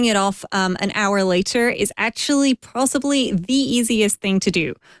then turning it off an hour later is actually possibly the easiest thing to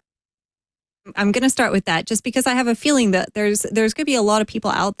do. I'm going to start with that just because I have a feeling that there's going to be a lot of people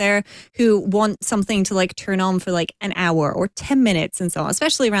out there who want something to like turn on for like an hour or 10 minutes and so on,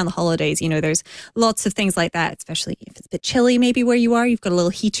 especially around the holidays. You know, there's lots of things like that, especially if it's a bit chilly, maybe where you are, you've got a little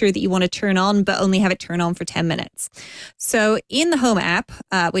heater that you want to turn on, but only have it turn on for 10 minutes. So in the Home app,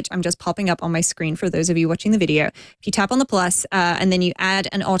 which I'm just popping up on my screen for those of you watching the video, if you tap on the plus and then you add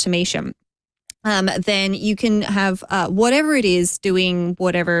an automation, then you can have whatever it is doing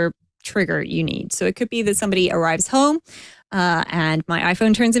whatever trigger you need. So it could be that somebody arrives home and my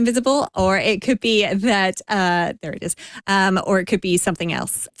iPhone turns invisible, or it could be that, there it is, or it could be something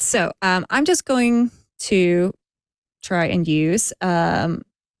else. So I'm just going to try and use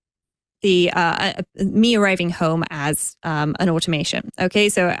me arriving home as an automation. Okay,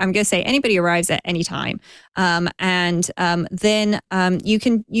 so I'm going to say anybody arrives at any time. Then you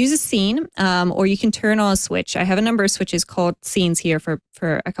can use a scene or you can turn on a switch. I have a number of switches called scenes here for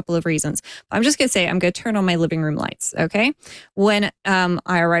a couple of reasons. I'm just going to say I'm going to turn on my living room lights, okay, when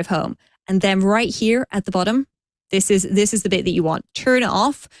I arrive home. And then right here at the bottom, this is the bit that you want. Turn it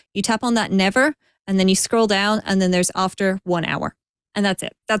off. You tap on that never, and then you scroll down, and then there's after 1 hour. And that's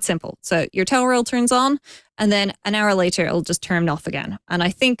it. That's simple. So your towel rail turns on, and then an hour later, it'll just turn off again. And I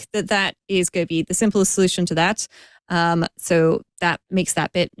think that is going to be the simplest solution to that. So that makes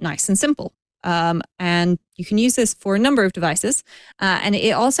that bit nice and simple. And you can use this for a number of devices. And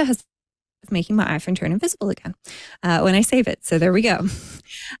it also has making my iPhone turn invisible again when I save it. So there we go.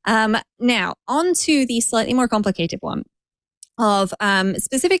 Now, on to the slightly more complicated one of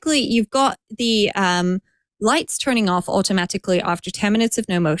specifically, you've got the lights turning off automatically after 10 minutes of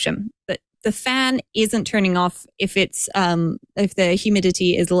no motion, but the fan isn't turning off if it's if the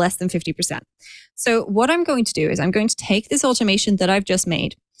humidity is less than 50%. So what I'm going to do is I'm going to take this automation that I've just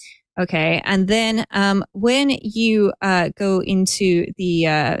made, okay, and then when you go into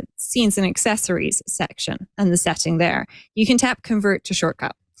the scenes and accessories section and the setting there, you can tap convert to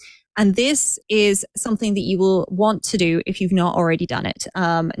shortcut. And this is something that you will want to do if you've not already done it.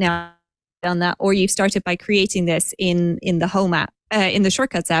 Now, done that, or you've started by creating this in the Home app, in the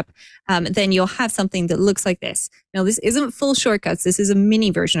Shortcuts app, then you'll have something that looks like this. Now, this isn't full Shortcuts. This is a mini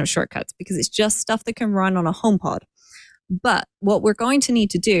version of Shortcuts because it's just stuff that can run on a HomePod. But what we're going to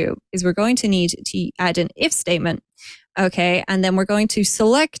need to do is we're going to need to add an if statement, okay, and then we're going to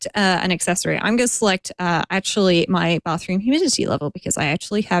select an accessory. I'm going to select actually my bathroom humidity level because I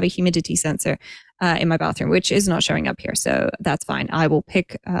actually have a humidity sensor in my bathroom, which is not showing up here. So that's fine. I will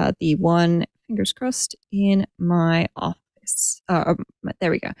pick the one, fingers crossed, in my office.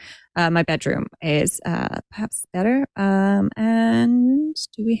 There we go. My bedroom is perhaps better. And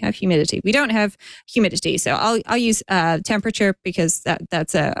do we have humidity? We don't have humidity. So I'll use temperature because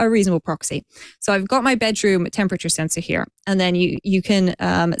that's a reasonable proxy. So I've got my bedroom temperature sensor here. And then you can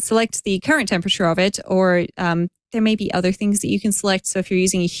select the current temperature of it, or there may be other things that you can select. So if you're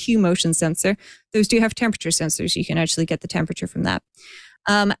using a hue motion sensor, those do have temperature sensors. You can actually get the temperature from that.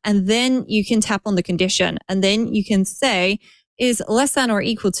 And then you can tap on the condition, and then you can say is less than or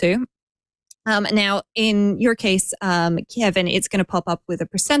equal to. Now, in your case, Kevin, it's going to pop up with a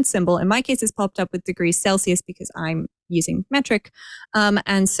 % symbol. In my case, it's popped up with degrees Celsius because I'm using metric.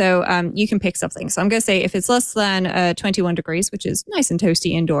 And so you can pick something. So I'm going to say if it's less than 21 degrees, which is nice and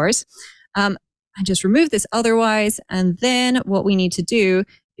toasty indoors, I just remove this otherwise. And then what we need to do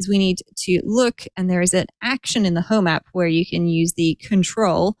is we need to look, and there is an action in the Home app where you can use the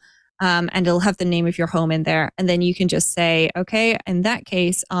control, and it'll have the name of your home in there. And then you can just say, okay, in that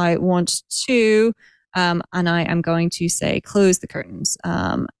case, I want to, and I am going to say close the curtains.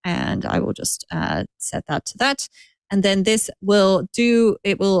 And I will just set that to that. And then this will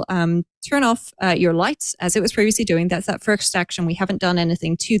turn off your lights as it was previously doing. That's that first action. We haven't done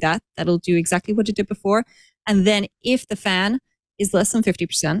anything to that. That'll do exactly what it did before. And then if the fan is less than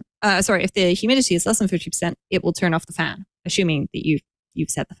 50%, if the humidity is less than 50%, it will turn off the fan, assuming that you've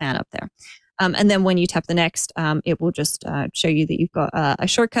set the fan up there. And then when you tap the next, it will just show you that you've got a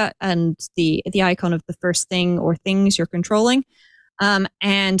shortcut and the icon of the first thing or things you're controlling.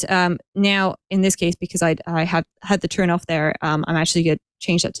 Now in this case, because I had the turn off there, I'm actually going to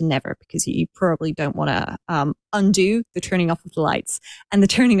change that to never, because you probably don't want to undo the turning off of the lights and the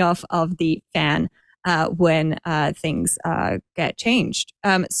turning off of the fan when things get changed.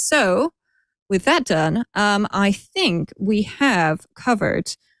 So with that done, I think we have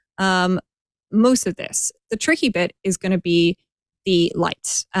covered most of this. The tricky bit is going to be the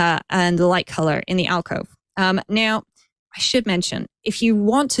lights and the light color in the alcove. Now, I should mention, if you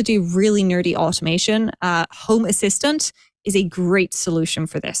want to do really nerdy automation, Home Assistant is a great solution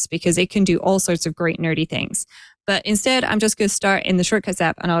for this because it can do all sorts of great nerdy things. But instead, I'm just going to start in the Shortcuts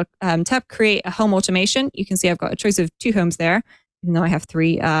app and I'll tap Create a Home Automation. You can see I've got a choice of 2 homes there. Even though I have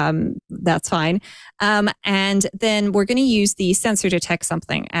 3, that's fine. And then we're going to use the sensor detect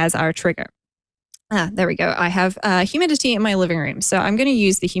something as our trigger. There we go. I have humidity in my living room. So I'm going to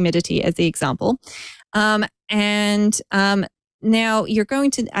use the humidity as the example. Now you're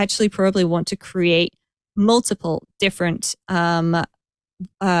going to actually probably want to create multiple different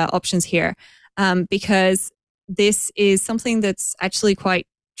options here because this is something that's actually quite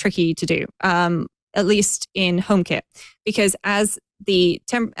tricky to do, at least in HomeKit, because as the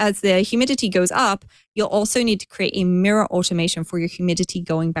humidity goes up, you'll also need to create a mirror automation for your humidity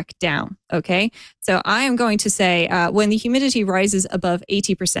going back down. Okay, so I am going to say when the humidity rises above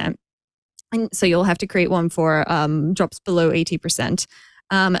 80%. And so you'll have to create one for drops below 80%.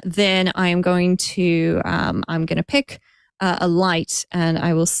 Then I am going to pick a light, and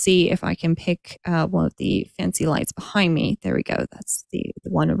I will see if I can pick one of the fancy lights behind me. There we go. That's the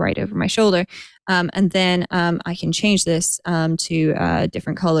one right over my shoulder. And then I can change this to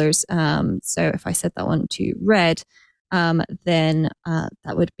different colors. So if I set that one to red, then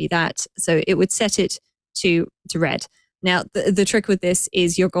that would be that. So it would set it to red. Now, the trick with this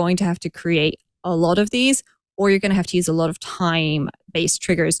is you're going to have to create a lot of these, or you're going to have to use a lot of time-based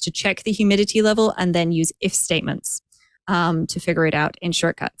triggers to check the humidity level and then use if statements to figure it out in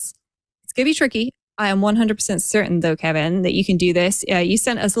Shortcuts. It's going to be tricky. I am 100% certain, though, Kevin, that you can do this. You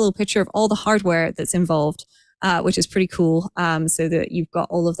sent us a little picture of all the hardware that's involved, which is pretty cool, so that you've got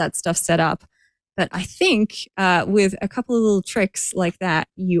all of that stuff set up. But I think with a couple of little tricks like that,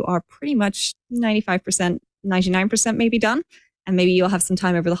 you are pretty much 95%, 99% maybe done. And maybe you'll have some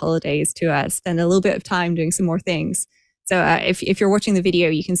time over the holidays to spend a little bit of time doing some more things. So if you're watching the video,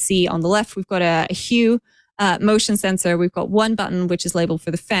 you can see on the left, we've got a hue motion sensor. We've got one button, which is labeled for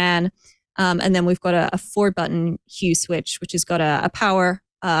the fan. And then we've got a 4-button hue switch, which has got a power.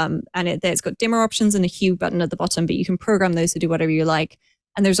 And it's got dimmer options and a hue button at the bottom, but you can program those to do whatever you like.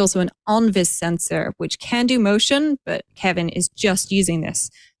 And there's also an on-vis sensor, which can do motion, but Kevin is just using this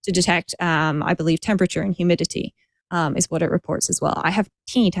to detect, I believe, temperature and humidity is what it reports as well. I have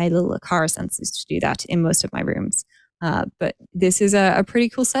teeny tiny little car sensors to do that in most of my rooms. But this is a pretty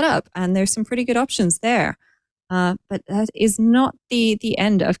cool setup, and there's some pretty good options there. But that is not the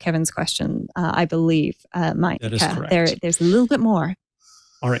end of Kevin's question, I believe, Mike. That is correct. There's a little bit more.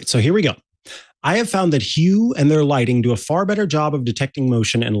 All right, so here we go. I have found that Hue and their lighting do a far better job of detecting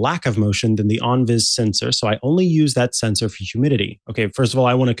motion and lack of motion than the on-vis sensor, so I only use that sensor for humidity. Okay, first of all,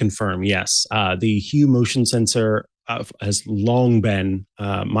 I want to confirm, yes, the Hue motion sensor has long been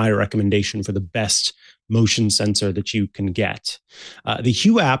my recommendation for the best motion sensor that you can get. The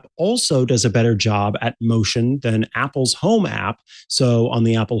Hue app also does a better job at motion than Apple's Home app. So on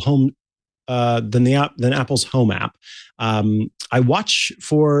the Apple Home, than Apple's Home app. I watch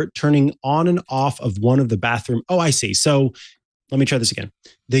for turning on and off of one of the bathroom. Oh, I see. So let me try this again.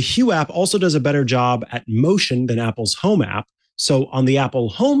 The Hue app also does a better job at motion than Apple's Home app. So on the Apple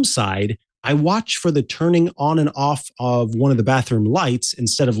Home side, I watch for the turning on and off of one of the bathroom lights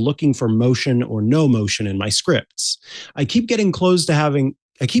instead of looking for motion or no motion in my scripts. I keep getting close to having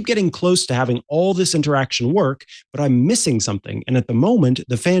all this interaction work, but I'm missing something. And at the moment,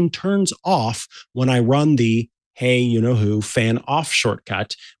 the fan turns off when I run the hey, you know who, fan off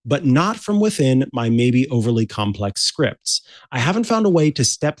shortcut, but not from within my maybe overly complex scripts. I haven't found a way to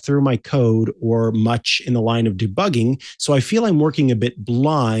step through my code or much in the line of debugging, so I feel I'm working a bit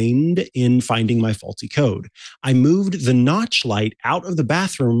blind in finding my faulty code. I moved the notch light out of the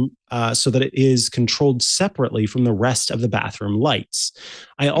bathroom so that it is controlled separately from the rest of the bathroom lights.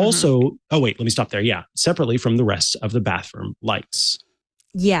 I also, oh wait, let me stop there. Yeah, separately from the rest of the bathroom lights.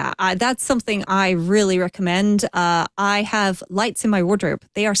 Yeah, that's something I really recommend. I have lights in my wardrobe.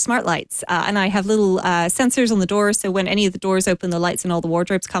 They are smart lights. And I have little sensors on the door. So when any of the doors open, the lights in all the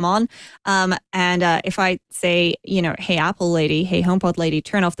wardrobes come on. And if I say, you know, hey, Apple lady, hey, HomePod lady,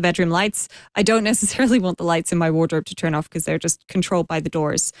 turn off the bedroom lights, I don't necessarily want the lights in my wardrobe to turn off because they're just controlled by the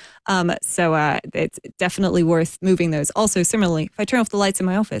doors. So it's definitely worth moving those. Also, similarly, if I turn off the lights in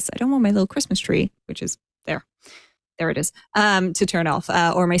my office, I don't want my little Christmas tree, which is there. There it is, to turn off,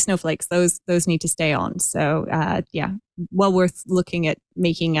 or my snowflakes. Those need to stay on. So yeah, well worth looking at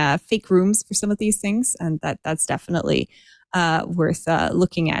making fake rooms for some of these things, and that's definitely worth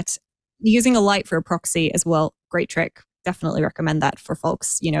looking at. Using a light for a proxy as well, great trick. Definitely recommend that for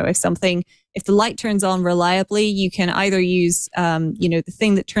folks. You know, if the light turns on reliably, you can either use the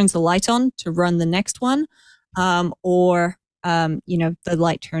thing that turns the light on to run the next one, or the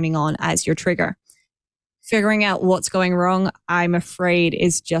light turning on as your trigger. Figuring out what's going wrong, I'm afraid,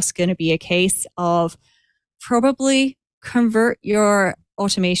 is just going to be a case of probably convert your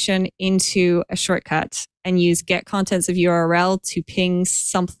automation into a shortcut and use get contents of URL to ping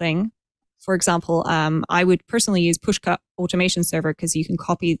something. For example, I would personally use pushcut automation server because you can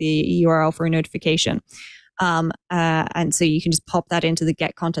copy the URL for a notification. And so you can just pop that into the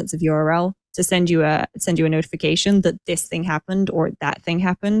get contents of URL to send you a notification that this thing happened or that thing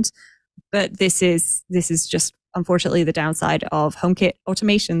happened. But this is just unfortunately the downside of HomeKit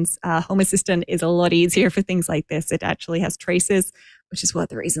automations. Home Assistant is a lot easier for things like this. It actually has traces, which is one of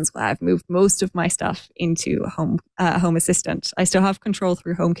the reasons why I've moved most of my stuff into Home Assistant. I still have control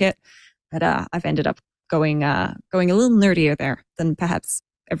through HomeKit, but I've ended up going a little nerdier there than perhaps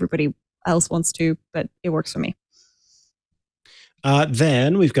everybody else wants to, but it works for me.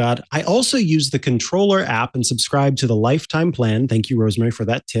 Then we've got, I also use the controller app and subscribe to the lifetime plan. Thank you, Rosemary, for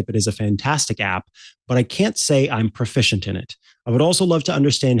that tip. It is a fantastic app, but I can't say I'm proficient in it. I would also love to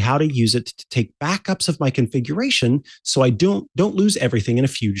understand how to use it to take backups of my configuration so I don't lose everything in a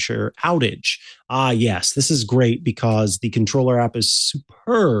future outage. Yes, this is great because the controller app is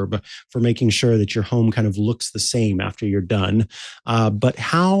superb for making sure that your home kind of looks the same after you're done. But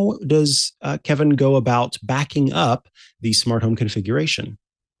how does Kevin go about backing up the smart home configuration?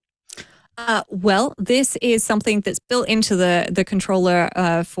 Well, this is something that's built into the controller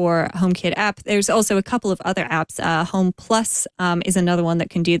for HomeKit app. There's also a couple of other apps. Home Plus is another one that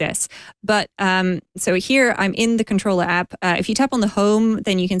can do this. But so here I'm in the controller app. If you tap on the home,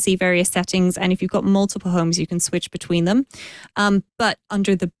 then you can see various settings. And if you've got multiple homes, you can switch between them. But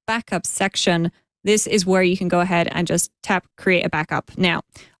under the backup section, this is where you can go ahead and just tap create a backup. Now,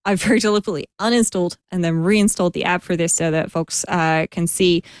 I've very deliberately uninstalled and then reinstalled the app for this so that folks can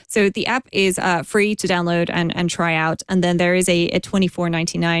see. So the app is free to download and try out. And then there is a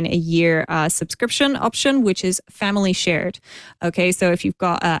 $24.99 a year subscription option, which is family shared. Okay, so if you've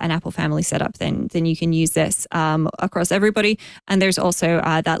got an Apple family set up, then you can use this across everybody. And there's also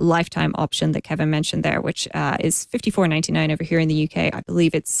that lifetime option that Kevin mentioned there, which is $54.99 over here in the UK. I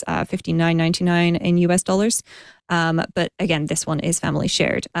believe it's $59.99 in US dollars. But again, this one is family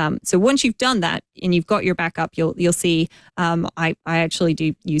shared. So once you've done that and you've got your backup, you'll see. I actually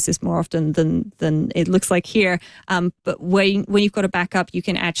do use this more often than it looks like here. But when you've got a backup, you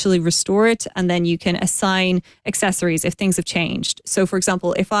can actually restore it, and then you can assign accessories if things have changed. So, for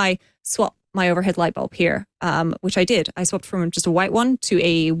example, if I swap my overhead light bulb here, which I did, I swapped from just a white one to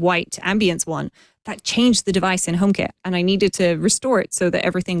a white ambience one. That changed the device in HomeKit, and I needed to restore it so that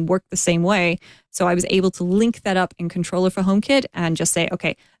everything worked the same way. So I was able to link that up in controller for HomeKit and just say,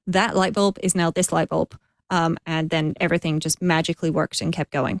 okay, that light bulb is now this light bulb. And then everything just magically worked and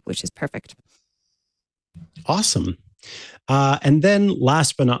kept going, which is perfect. Awesome. And then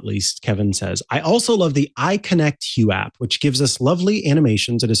last but not least, Kevin says, I also love the iConnect Hue app, which gives us lovely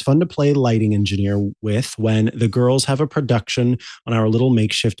animations. It is fun to play lighting engineer with when the girls have a production on our little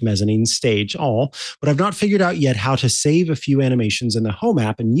makeshift mezzanine stage. But I've not figured out yet how to save a few animations in the home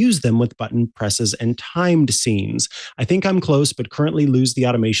app and use them with button presses and timed scenes. I think I'm close, but currently lose the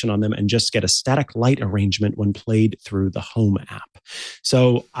automation on them and just get a static light arrangement when played through the home app.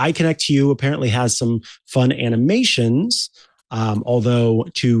 So iConnect Hue apparently has some fun animations. Although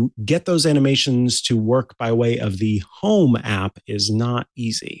to get those animations to work by way of the home app is not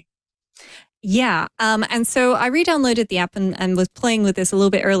easy. Yeah. And so I re-downloaded the app and was playing with this a little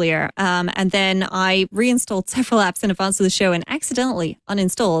bit earlier. And then I reinstalled several apps in advance of the show and accidentally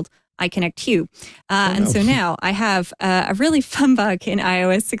uninstalled iConnect. And so now I have a really fun bug in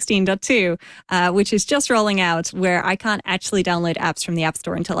iOS 16.2, which is just rolling out, where I can't actually download apps from the App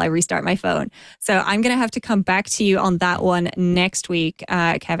Store until I restart my phone. So I'm going to have to come back to you on that one next week,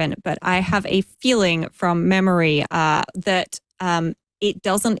 Kevin. But I have a feeling from memory that it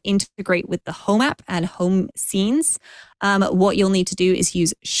doesn't integrate with the Home app and Home scenes. What you'll need to do is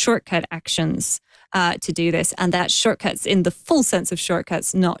use shortcut actions to do this. And that's shortcuts in the full sense of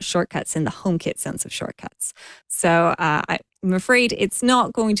shortcuts, not shortcuts in the HomeKit sense of shortcuts. So I'm afraid it's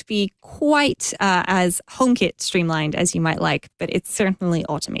not going to be quite as HomeKit streamlined as you might like, but it's certainly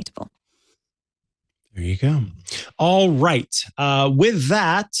automatable. There you go. All right. With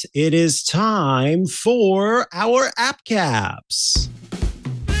that, it is time for our app caps.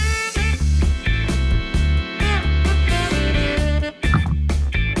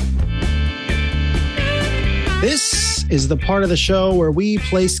 This is the part of the show where we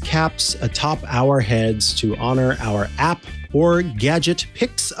place caps atop our heads to honor our app or gadget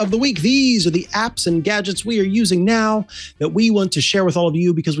picks of the week. These are the apps and gadgets we are using now that we want to share with all of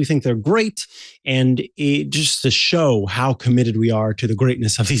you because we think they're great, and just to show how committed we are to the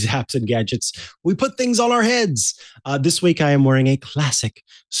greatness of these apps and gadgets, we put things on our heads. This week I am wearing a classic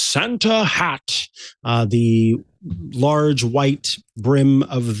Santa hat, the large white brim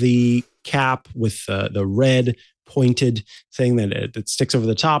of the cap with the red pointed thing that sticks over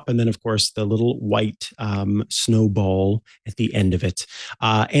the top. And then, of course, the little white snowball at the end of it.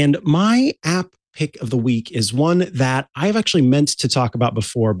 And my app pick of the week is one that I've actually meant to talk about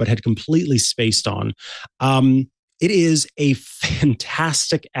before, but had completely spaced on. It is a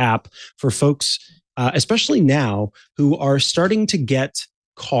fantastic app for folks, especially now, who are starting to get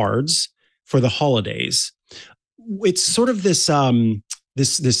cards for the holidays. It's sort of this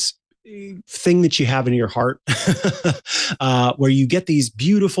this thing that you have in your heart where you get these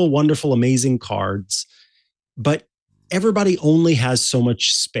beautiful, wonderful, amazing cards, but everybody only has so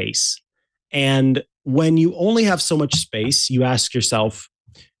much space. And when you only have so much space, you ask yourself,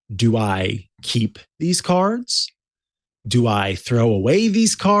 do I keep these cards? Do I throw away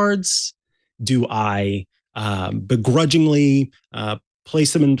these cards? Do I begrudgingly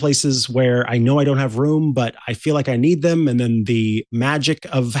place them in places where I know I don't have room, but I feel like I need them? And then the magic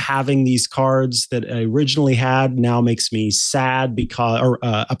of having these cards that I originally had now makes me sad or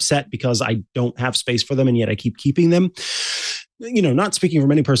upset because I don't have space for them, and yet I keep keeping them. You know, not speaking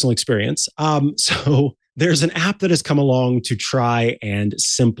from any personal experience. So there's an app that has come along to try and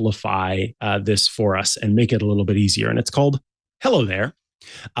simplify this for us and make it a little bit easier. And it's called Hello There.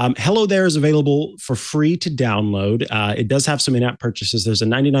 Hello There is available for free to download. It does have some in-app purchases. There's a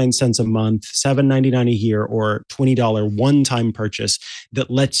 99 cents a month, $7.99 a year, or $20 one-time purchase that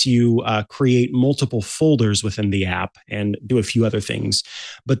lets you create multiple folders within the app and do a few other things.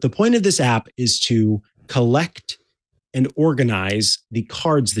 But the point of this app is to collect and organize the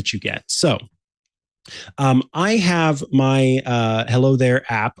cards that you get. So I have my Hello There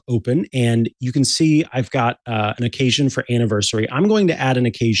app open, and you can see I've got an occasion for anniversary. I'm going to add an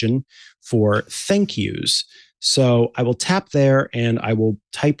occasion for thank yous. So I will tap there and I will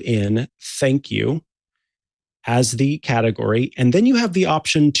type in thank you as the category. And then you have the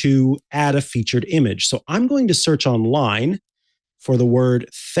option to add a featured image. So I'm going to search online for the word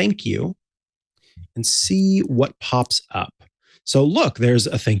thank you and see what pops up. So look, there's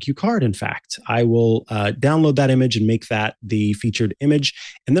a thank you card, in fact. I will download that image and make that the featured image,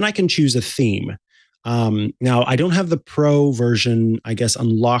 and then I can choose a theme. Now, I don't have the Pro version, I guess,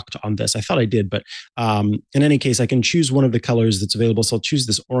 unlocked on this. I thought I did, but in any case, I can choose one of the colors that's available. So I'll choose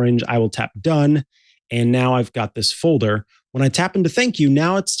this orange. I will tap done, and now I've got this folder. When I tap into thank you,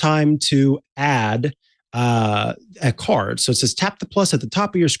 now it's time to add a card. So it says tap the plus at the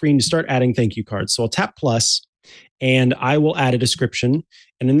top of your screen to start adding thank you cards. So I'll tap plus, and I will add a description.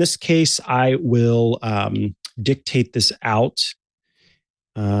 And in this case, I will dictate this out.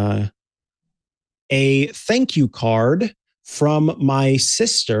 A thank you card from my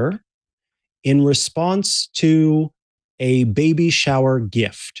sister in response to a baby shower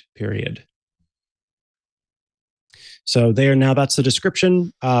gift, period. So there, now that's the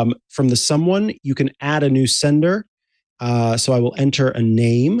description. From the someone, you can add a new sender. So I will enter a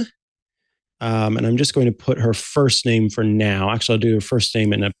name. And I'm just going to put her first name for now. Actually, I'll do her first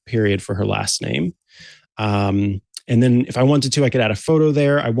name and a period for her last name. And then if I wanted to, I could add a photo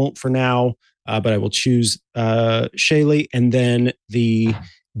there. I won't for now, but I will choose Shaylee. And then the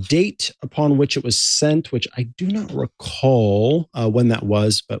date upon which it was sent, which I do not recall when that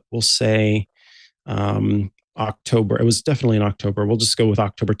was, but we'll say October. It was definitely in October. We'll just go with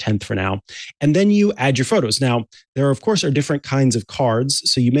October 10th for now. And then you add your photos. Now, there, of course, are different kinds of cards.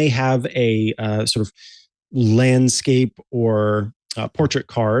 So you may have a sort of landscape or portrait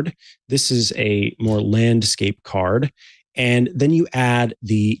card. This is a more landscape card. And then you add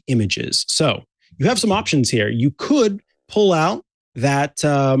the images. So you have some options here. You could pull out that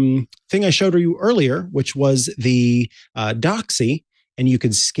thing I showed you earlier, which was the Doxie, and you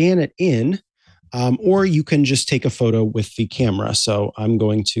could scan it in. Or you can just take a photo with the camera. So I'm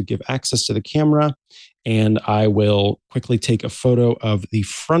going to give access to the camera, and I will quickly take a photo of the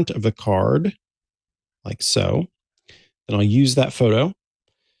front of the card, like so. Then I'll use that photo.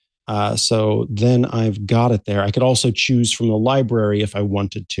 So then I've got it there. I could also choose from the library if I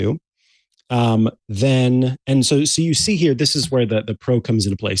wanted to. So you see here, this is where the Pro comes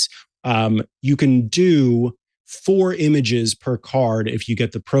into place. You can do 4 images per card if you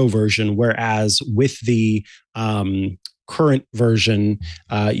get the Pro version, whereas with the current version,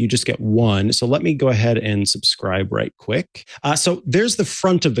 you just get 1. So let me go ahead and subscribe right quick. So there's the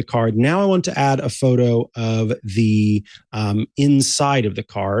front of the card. Now I want to add a photo of the inside of the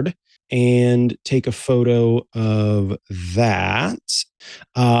card and take a photo of that.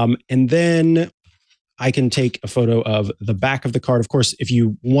 And then I can take a photo of the back of the card. Of course, if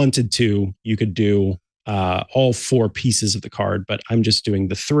you wanted to, you could do all 4 pieces of the card, but I'm just doing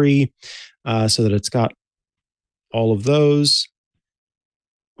the 3 so that it's got all of those.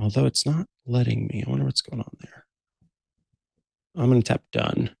 Although it's not letting me. I wonder what's going on there. I'm going to tap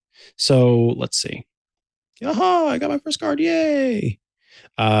done. So let's see. Aha, I got my first card. Yay.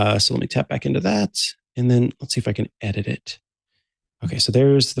 So let me tap back into that. And then let's see if I can edit it. Okay, so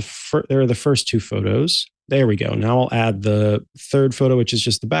there's there are the first 2 photos. There we go. Now I'll add the 3rd photo, which is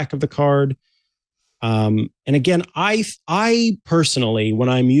just the back of the card. And again, I personally, when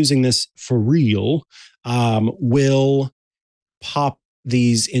I'm using this for real, will pop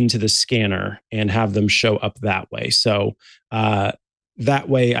these into the scanner and have them show up that way. So that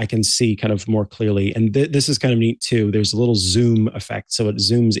way I can see kind of more clearly. And this is kind of neat too. There's a little zoom effect. So it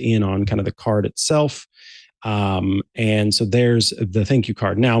zooms in on kind of the card itself. And so there's the thank you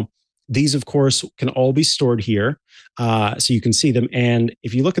card. Now, these, of course, can all be stored here. So you can see them. And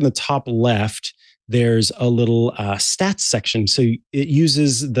if you look in the top left, there's a little stats section. So it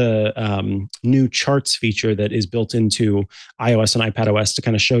uses the new charts feature that is built into iOS and iPadOS to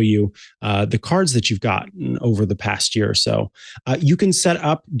kind of show you the cards that you've gotten over the past year or so. You can set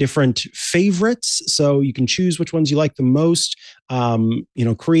up different favorites. So you can choose which ones you like the most,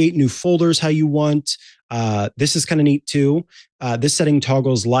 create new folders how you want. This is kind of neat too. This setting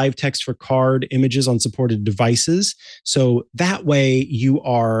toggles live text for card images on supported devices. So that way you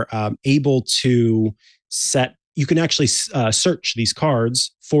are able to you can actually search these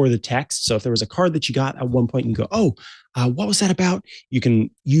cards for the text. So if there was a card that you got at one point and you go, what was that about? You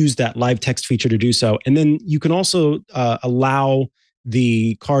can use that live text feature to do so. And then you can also allow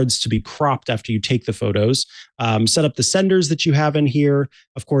the cards to be cropped after you take the photos, set up the senders that you have in here,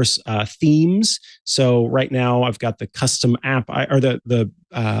 of course, themes. So right now I've got the custom app or the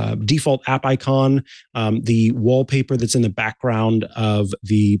default app icon, the wallpaper that's in the background of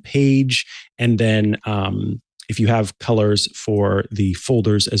the page. And then if you have colors for the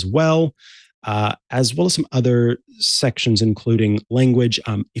folders as well as some other sections, including language.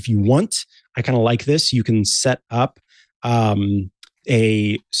 If you want, I kind of like this, you can set up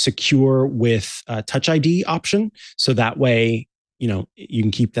a secure with Touch ID option. So that way, you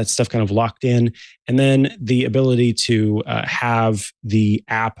can keep that stuff kind of locked in. And then the ability to have the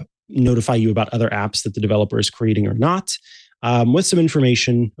app notify you about other apps that the developer is creating or not, with some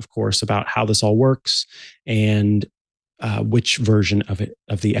information, of course, about how this all works and which version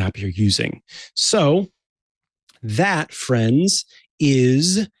of the app you're using. So that, friends,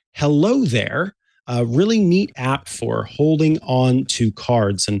 is Hello There. A really neat app for holding on to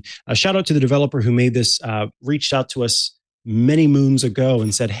cards. And a shout out to the developer who made this, reached out to us many moons ago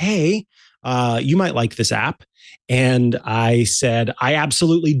and said, hey, you might like this app. And I said, I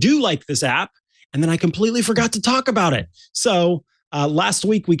absolutely do like this app. And then I completely forgot to talk about it. So last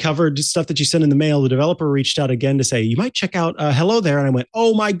week we covered stuff that you sent in the mail. The developer reached out again to say, you might check out Hello There. And I went,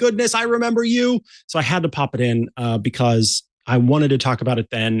 oh my goodness, I remember you. So I had to pop it in because I wanted to talk about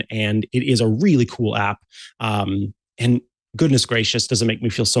it then, and it is a really cool app. And goodness gracious, does it make me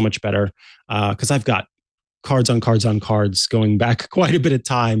feel so much better because I've got cards on cards on cards going back quite a bit of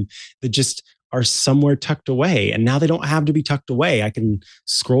time that just are somewhere tucked away. And now they don't have to be tucked away. I can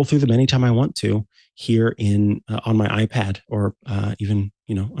scroll through them anytime I want to here on my iPad or even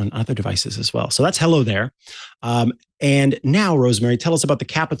on other devices as well. So that's Hello There. And now, Rosemary, tell us about the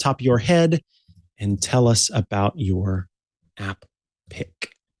cap atop your head and tell us about your app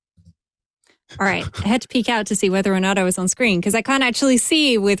pick. All right. I had to peek out to see whether or not I was on screen because I can't actually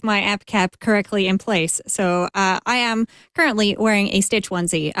see with my app cap correctly in place. So I am currently wearing a Stitch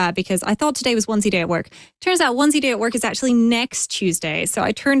onesie because I thought today was onesie day at work. Turns out onesie day at work is actually next Tuesday. So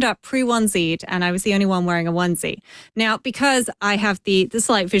I turned up pre-onesied and I was the only one wearing a onesie. Now, because I have the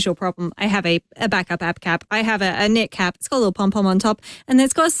slight visual problem, I have a backup app cap. I have a knit cap. It's got a little pom-pom on top. And then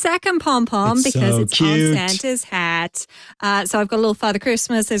it's got a second pom-pom because it's cute. on Santa's hat. So I've got a little Father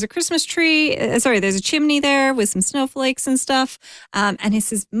Christmas. There's a Christmas tree. There's a chimney there with some snowflakes and stuff. And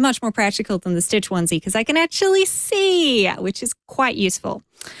this is much more practical than the Stitch onesie because I can actually see, which is quite useful.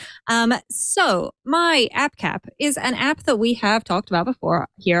 So my app cap is an app that we have talked about before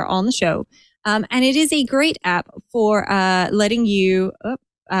here on the show. And it is a great app for letting you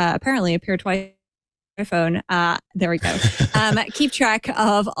apparently appear twice on your phone. There we go. Keep track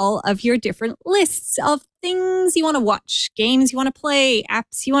of all of your different lists of things you want to watch, games you want to play,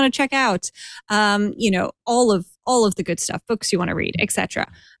 apps you want to check out, all of the good stuff, books you want to read, etc.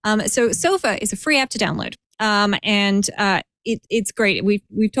 So Sofa is a free app to download. It's great.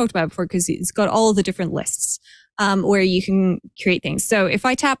 We've talked about it before because it's got all the different lists where you can create things. So if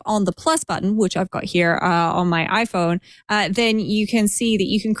I tap on the plus button, which I've got here on my iPhone, then you can see that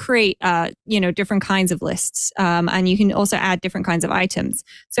you can create, different kinds of lists. And you can also add different kinds of items.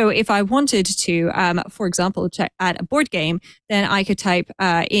 So if I wanted to, for example, add a board game, then I could type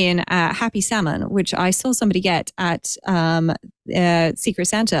in Happy Salmon, which I saw somebody get at Secret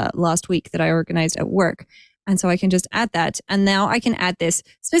Santa last week that I organized at work. And so I can just add that. And now I can add this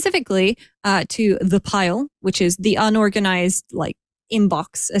specifically to the pile, which is the unorganized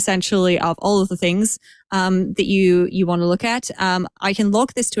inbox, essentially, of all of the things that you want to look at. I can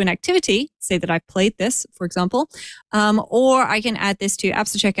log this to an activity, say that I've played this, for example. Or I can add this to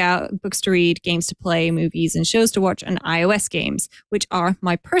apps to check out, books to read, games to play, movies and shows to watch, and iOS games, which are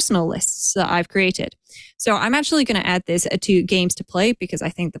my personal lists that I've created. So I'm actually going to add this to games to play because I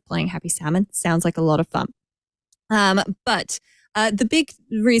think that playing Happy Salmon sounds like a lot of fun. But the big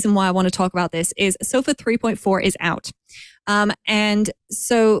reason why I want to talk about this is Sofa 3.4 is out. And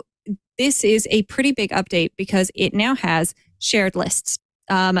so this is a pretty big update because it now has shared lists.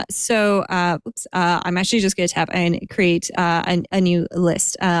 I'm actually just going to tap and create a new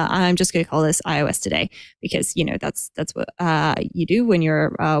list. I'm just going to call this iOS today because, that's what you do when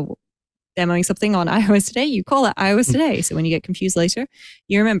you're demoing something on iOS today, you call it iOS today. So when you get confused later,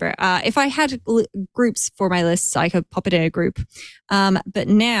 you remember. If I had groups for my lists, I could pop it in a group. But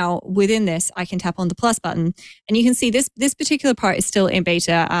now within this, I can tap on the plus button and you can see this particular part is still in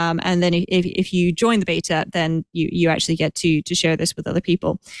beta. And then if you join the beta, then you actually get to share this with other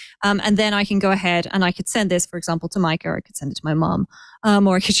people. And then I can go ahead and I could send this, for example, to Mikah, or I could send it to my mom,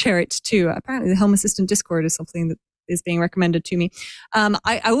 or I could share it to apparently the Home Assistant Discord is something that is being recommended to me.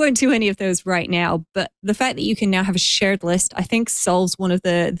 I won't do any of those right now, but the fact that you can now have a shared list, I think solves one of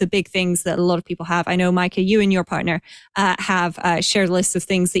the big things that a lot of people have. I know, Mikah, you and your partner have shared lists of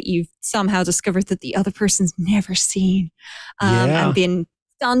things that you've somehow discovered that the other person's never seen and been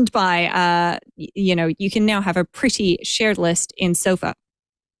stunned by. You can now have a pretty shared list in Sofa.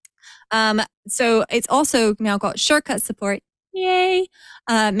 So it's also now got shortcut support. Yay!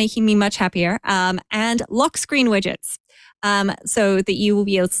 Making me much happier. And lock screen widgets. So that you will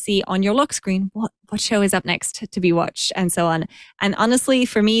be able to see on your lock screen what show is up next to be watched and so on. And honestly,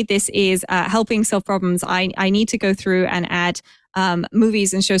 for me, this is helping solve problems. I need to go through and add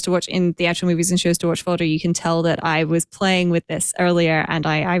movies and shows to watch in the actual movies and shows to watch folder. You can tell that I was playing with this earlier and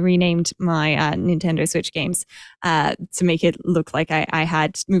I renamed my Nintendo Switch games to make it look like I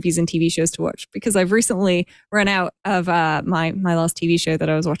had movies and TV shows to watch because I've recently run out of my last TV show that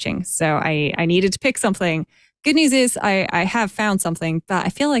I was watching. So I needed to pick something. Good news is I have found something, but I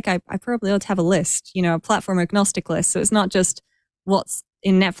feel like I probably ought to have a list, a platform agnostic list. So it's not just what's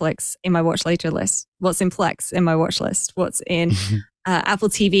in Netflix in my watch later list, what's in Plex in my watch list, what's in Apple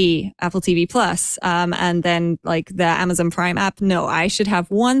TV Plus, and then the Amazon Prime app. No, I should have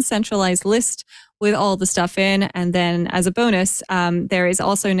one centralized list with all the stuff in. And then as a bonus, there is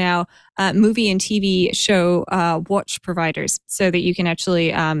also now movie and TV show watch providers so that you can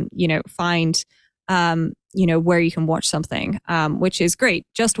actually, find where you can watch something, which is great.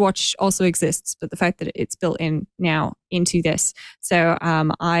 Just Watch also exists, but the fact that it's built in now into this. So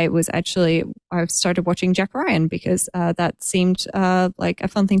I've started watching Jack Ryan because that seemed like a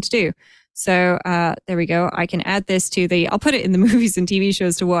fun thing to do. So there we go. I can add this to I'll put it in the movies and TV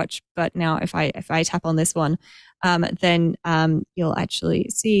shows to watch. But now if I tap on this one, then you'll actually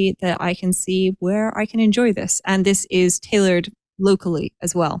see that I can see where I can enjoy this. And this is tailored locally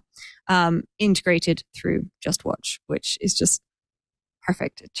as well, integrated through Just Watch, which is just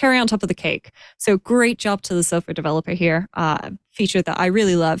perfect. Cherry on top of the cake. So great job to the Sofa developer here. Feature that I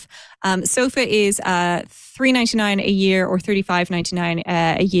really love. Sofa is $3.99 a year or $35.99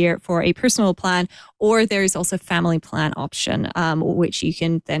 a year for a personal plan, or there is also family plan option, which you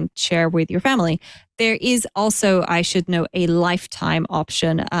can then share with your family. There is also, I should note, a lifetime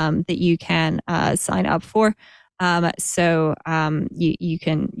option that you can sign up for. So you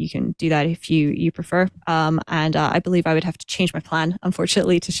can do that if you prefer. And I believe I would have to change my plan,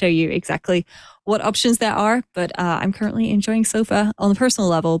 unfortunately, to show you exactly what options there are. But I'm currently enjoying Sofa on the personal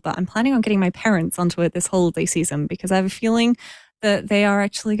level, but I'm planning on getting my parents onto it this holiday season because I have a feeling that they are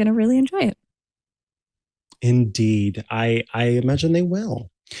actually going to really enjoy it. Indeed. I imagine they will.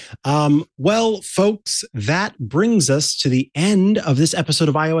 Well, folks, that brings us to the end of this episode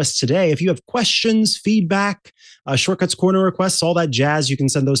of iOS Today. If you have questions, feedback, Shortcuts Corner requests, all that jazz, you can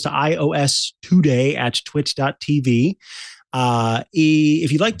send those to iostoday@twit.tv.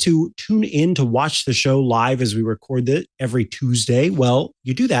 If you'd like to tune in to watch the show live as we record it every Tuesday, well,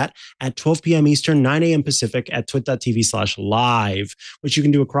 you do that at 12 p.m. Eastern, 9 a.m. Pacific at twit.tv/live, which you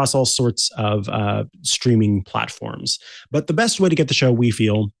can do across all sorts of streaming platforms. But the best way to get the show, we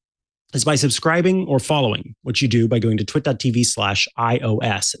feel, is by subscribing or following, which you do by going to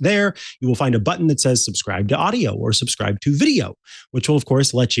twit.tv/iOS. There, you will find a button that says subscribe to audio or subscribe to video, which will, of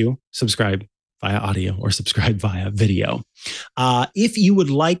course, let you subscribe via audio or subscribe via video. If you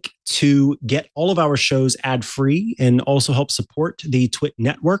would like to get all of our shows ad-free and also help support the Twit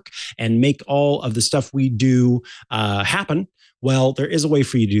network and make all of the stuff we do happen, well, there is a way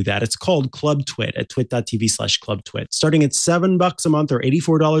for you to do that. It's called Club Twit at twit.tv/clubtwit. Starting at $7 a month or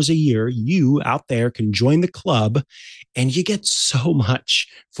 $84 a year, you out there can join the club and you get so much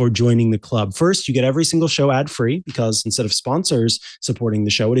for joining the club. First, you get every single show ad-free because instead of sponsors supporting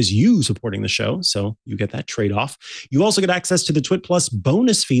the show, it is you supporting the show. So you get that trade-off. You also get access to the Twit Plus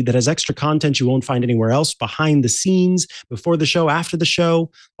bonus feed that has extra content you won't find anywhere else, behind the scenes, before the show, after the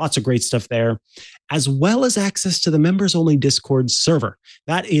show. Lots of great stuff there, as well as access to the members-only Discord server.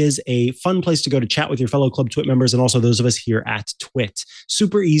 That is a fun place to go to chat with your fellow Club Twit members and also those of us here at Twit.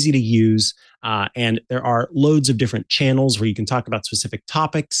 Super easy to use. And there are loads of different channels where you can talk about specific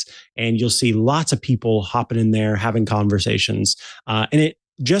topics, and you'll see lots of people hopping in there, having conversations. And it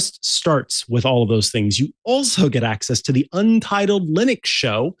just starts with all of those things. You also get access to the Untitled Linux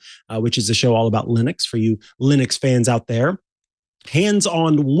Show, which is a show all about Linux for you Linux fans out there. Hands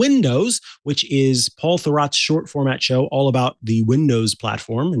on Windows, which is Paul Thurrott's short format show all about the Windows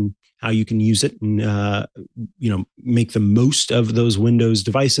platform and how you can use it and make the most of those Windows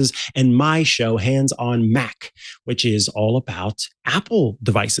devices. And my show, Hands on Mac, which is all about Apple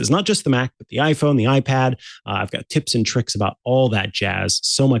devices, not just the Mac, but the iPhone, the iPad. I've got tips and tricks about all that jazz.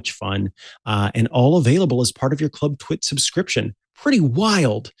 So much fun, and all available as part of your Club Twit subscription. Pretty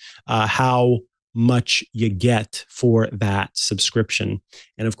wild how much you get for that subscription.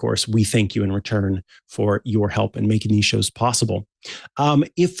 And of course, we thank you in return for your help in making these shows possible.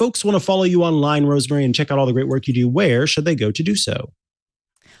 If folks want to follow you online, Rosemary, and check out all the great work you do, where should they go to do so?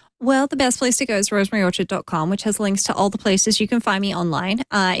 Well, the best place to go is rosemaryorchard.com, which has links to all the places you can find me online,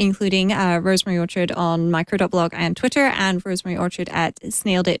 including Rosemary Orchard on micro.blog and Twitter, and Rosemary Orchard at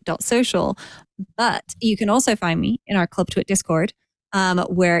snailedit.social. But you can also find me in our Club Twit Discord,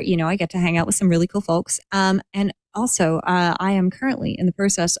 where, I get to hang out with some really cool folks. And also, I am currently in the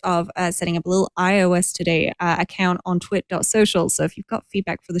process of setting up a little iOS Today account on twit.social. So if you've got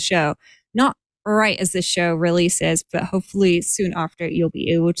feedback for the show, not right as this show releases, but hopefully soon after, you'll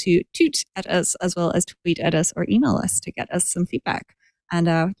be able to toot at us as well as tweet at us or email us to get us some feedback. And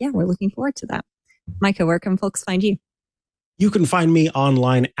we're looking forward to that. Mikah, where can folks find you? You can find me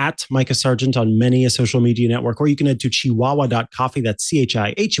online at Mikah Sargent on many a social media network, or you can head to chihuahua.coffee. That's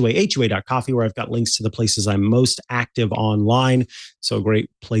CHIHUAHUA.coffee, where I've got links to the places I'm most active online. So a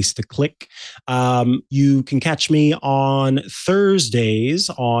great place to click. You can catch me on Thursdays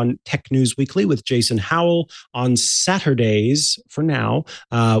on Tech News Weekly with Jason Howell, on Saturdays for now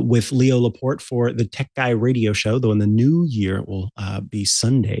with Leo Laporte for the Tech Guy Radio Show, though in the new year it will be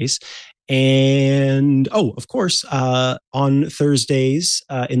Sundays. And, of course, on Thursdays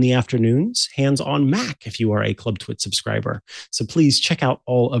in the afternoons, Hands on Mac, if you are a Club Twit subscriber. So please check out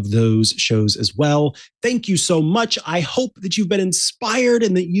all of those shows as well. Thank you so much. I hope that you've been inspired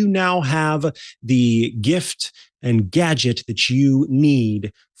and that you now have the gift and gadget that you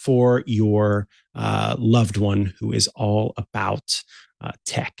need for your loved one who is all about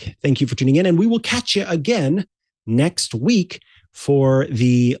tech. Thank you for tuning in, and we will catch you again next week for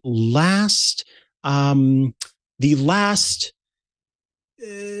the last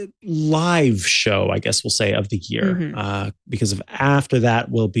live show, I guess we'll say, of the year, because of after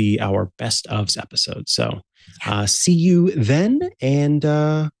that will be our best ofs episode. So see you then, and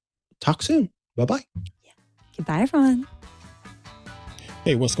talk soon. Bye-bye. Goodbye, everyone.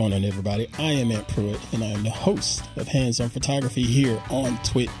 Hey, what's going on, everybody? I am Ant Pruitt, and I am the host of Hands-On Photography here on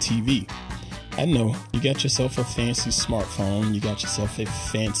Twit TV. I know you got yourself a fancy smartphone, you got yourself a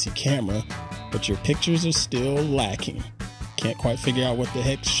fancy camera, but your pictures are still lacking. Can't quite figure out what the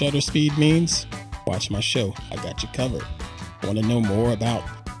heck shutter speed means? Watch my show. I got you covered. Want to know more about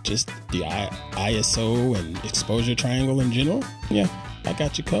just the ISO and exposure triangle in general? Yeah, I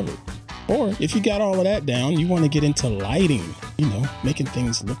got you covered. Or if you got all of that down, you want to get into lighting, making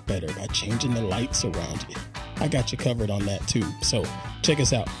things look better by changing the lights around you. I got you covered on that too. So check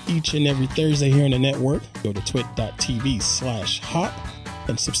us out each and every Thursday here on the network. Go to twit.tv/hop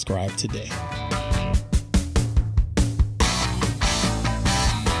and subscribe today.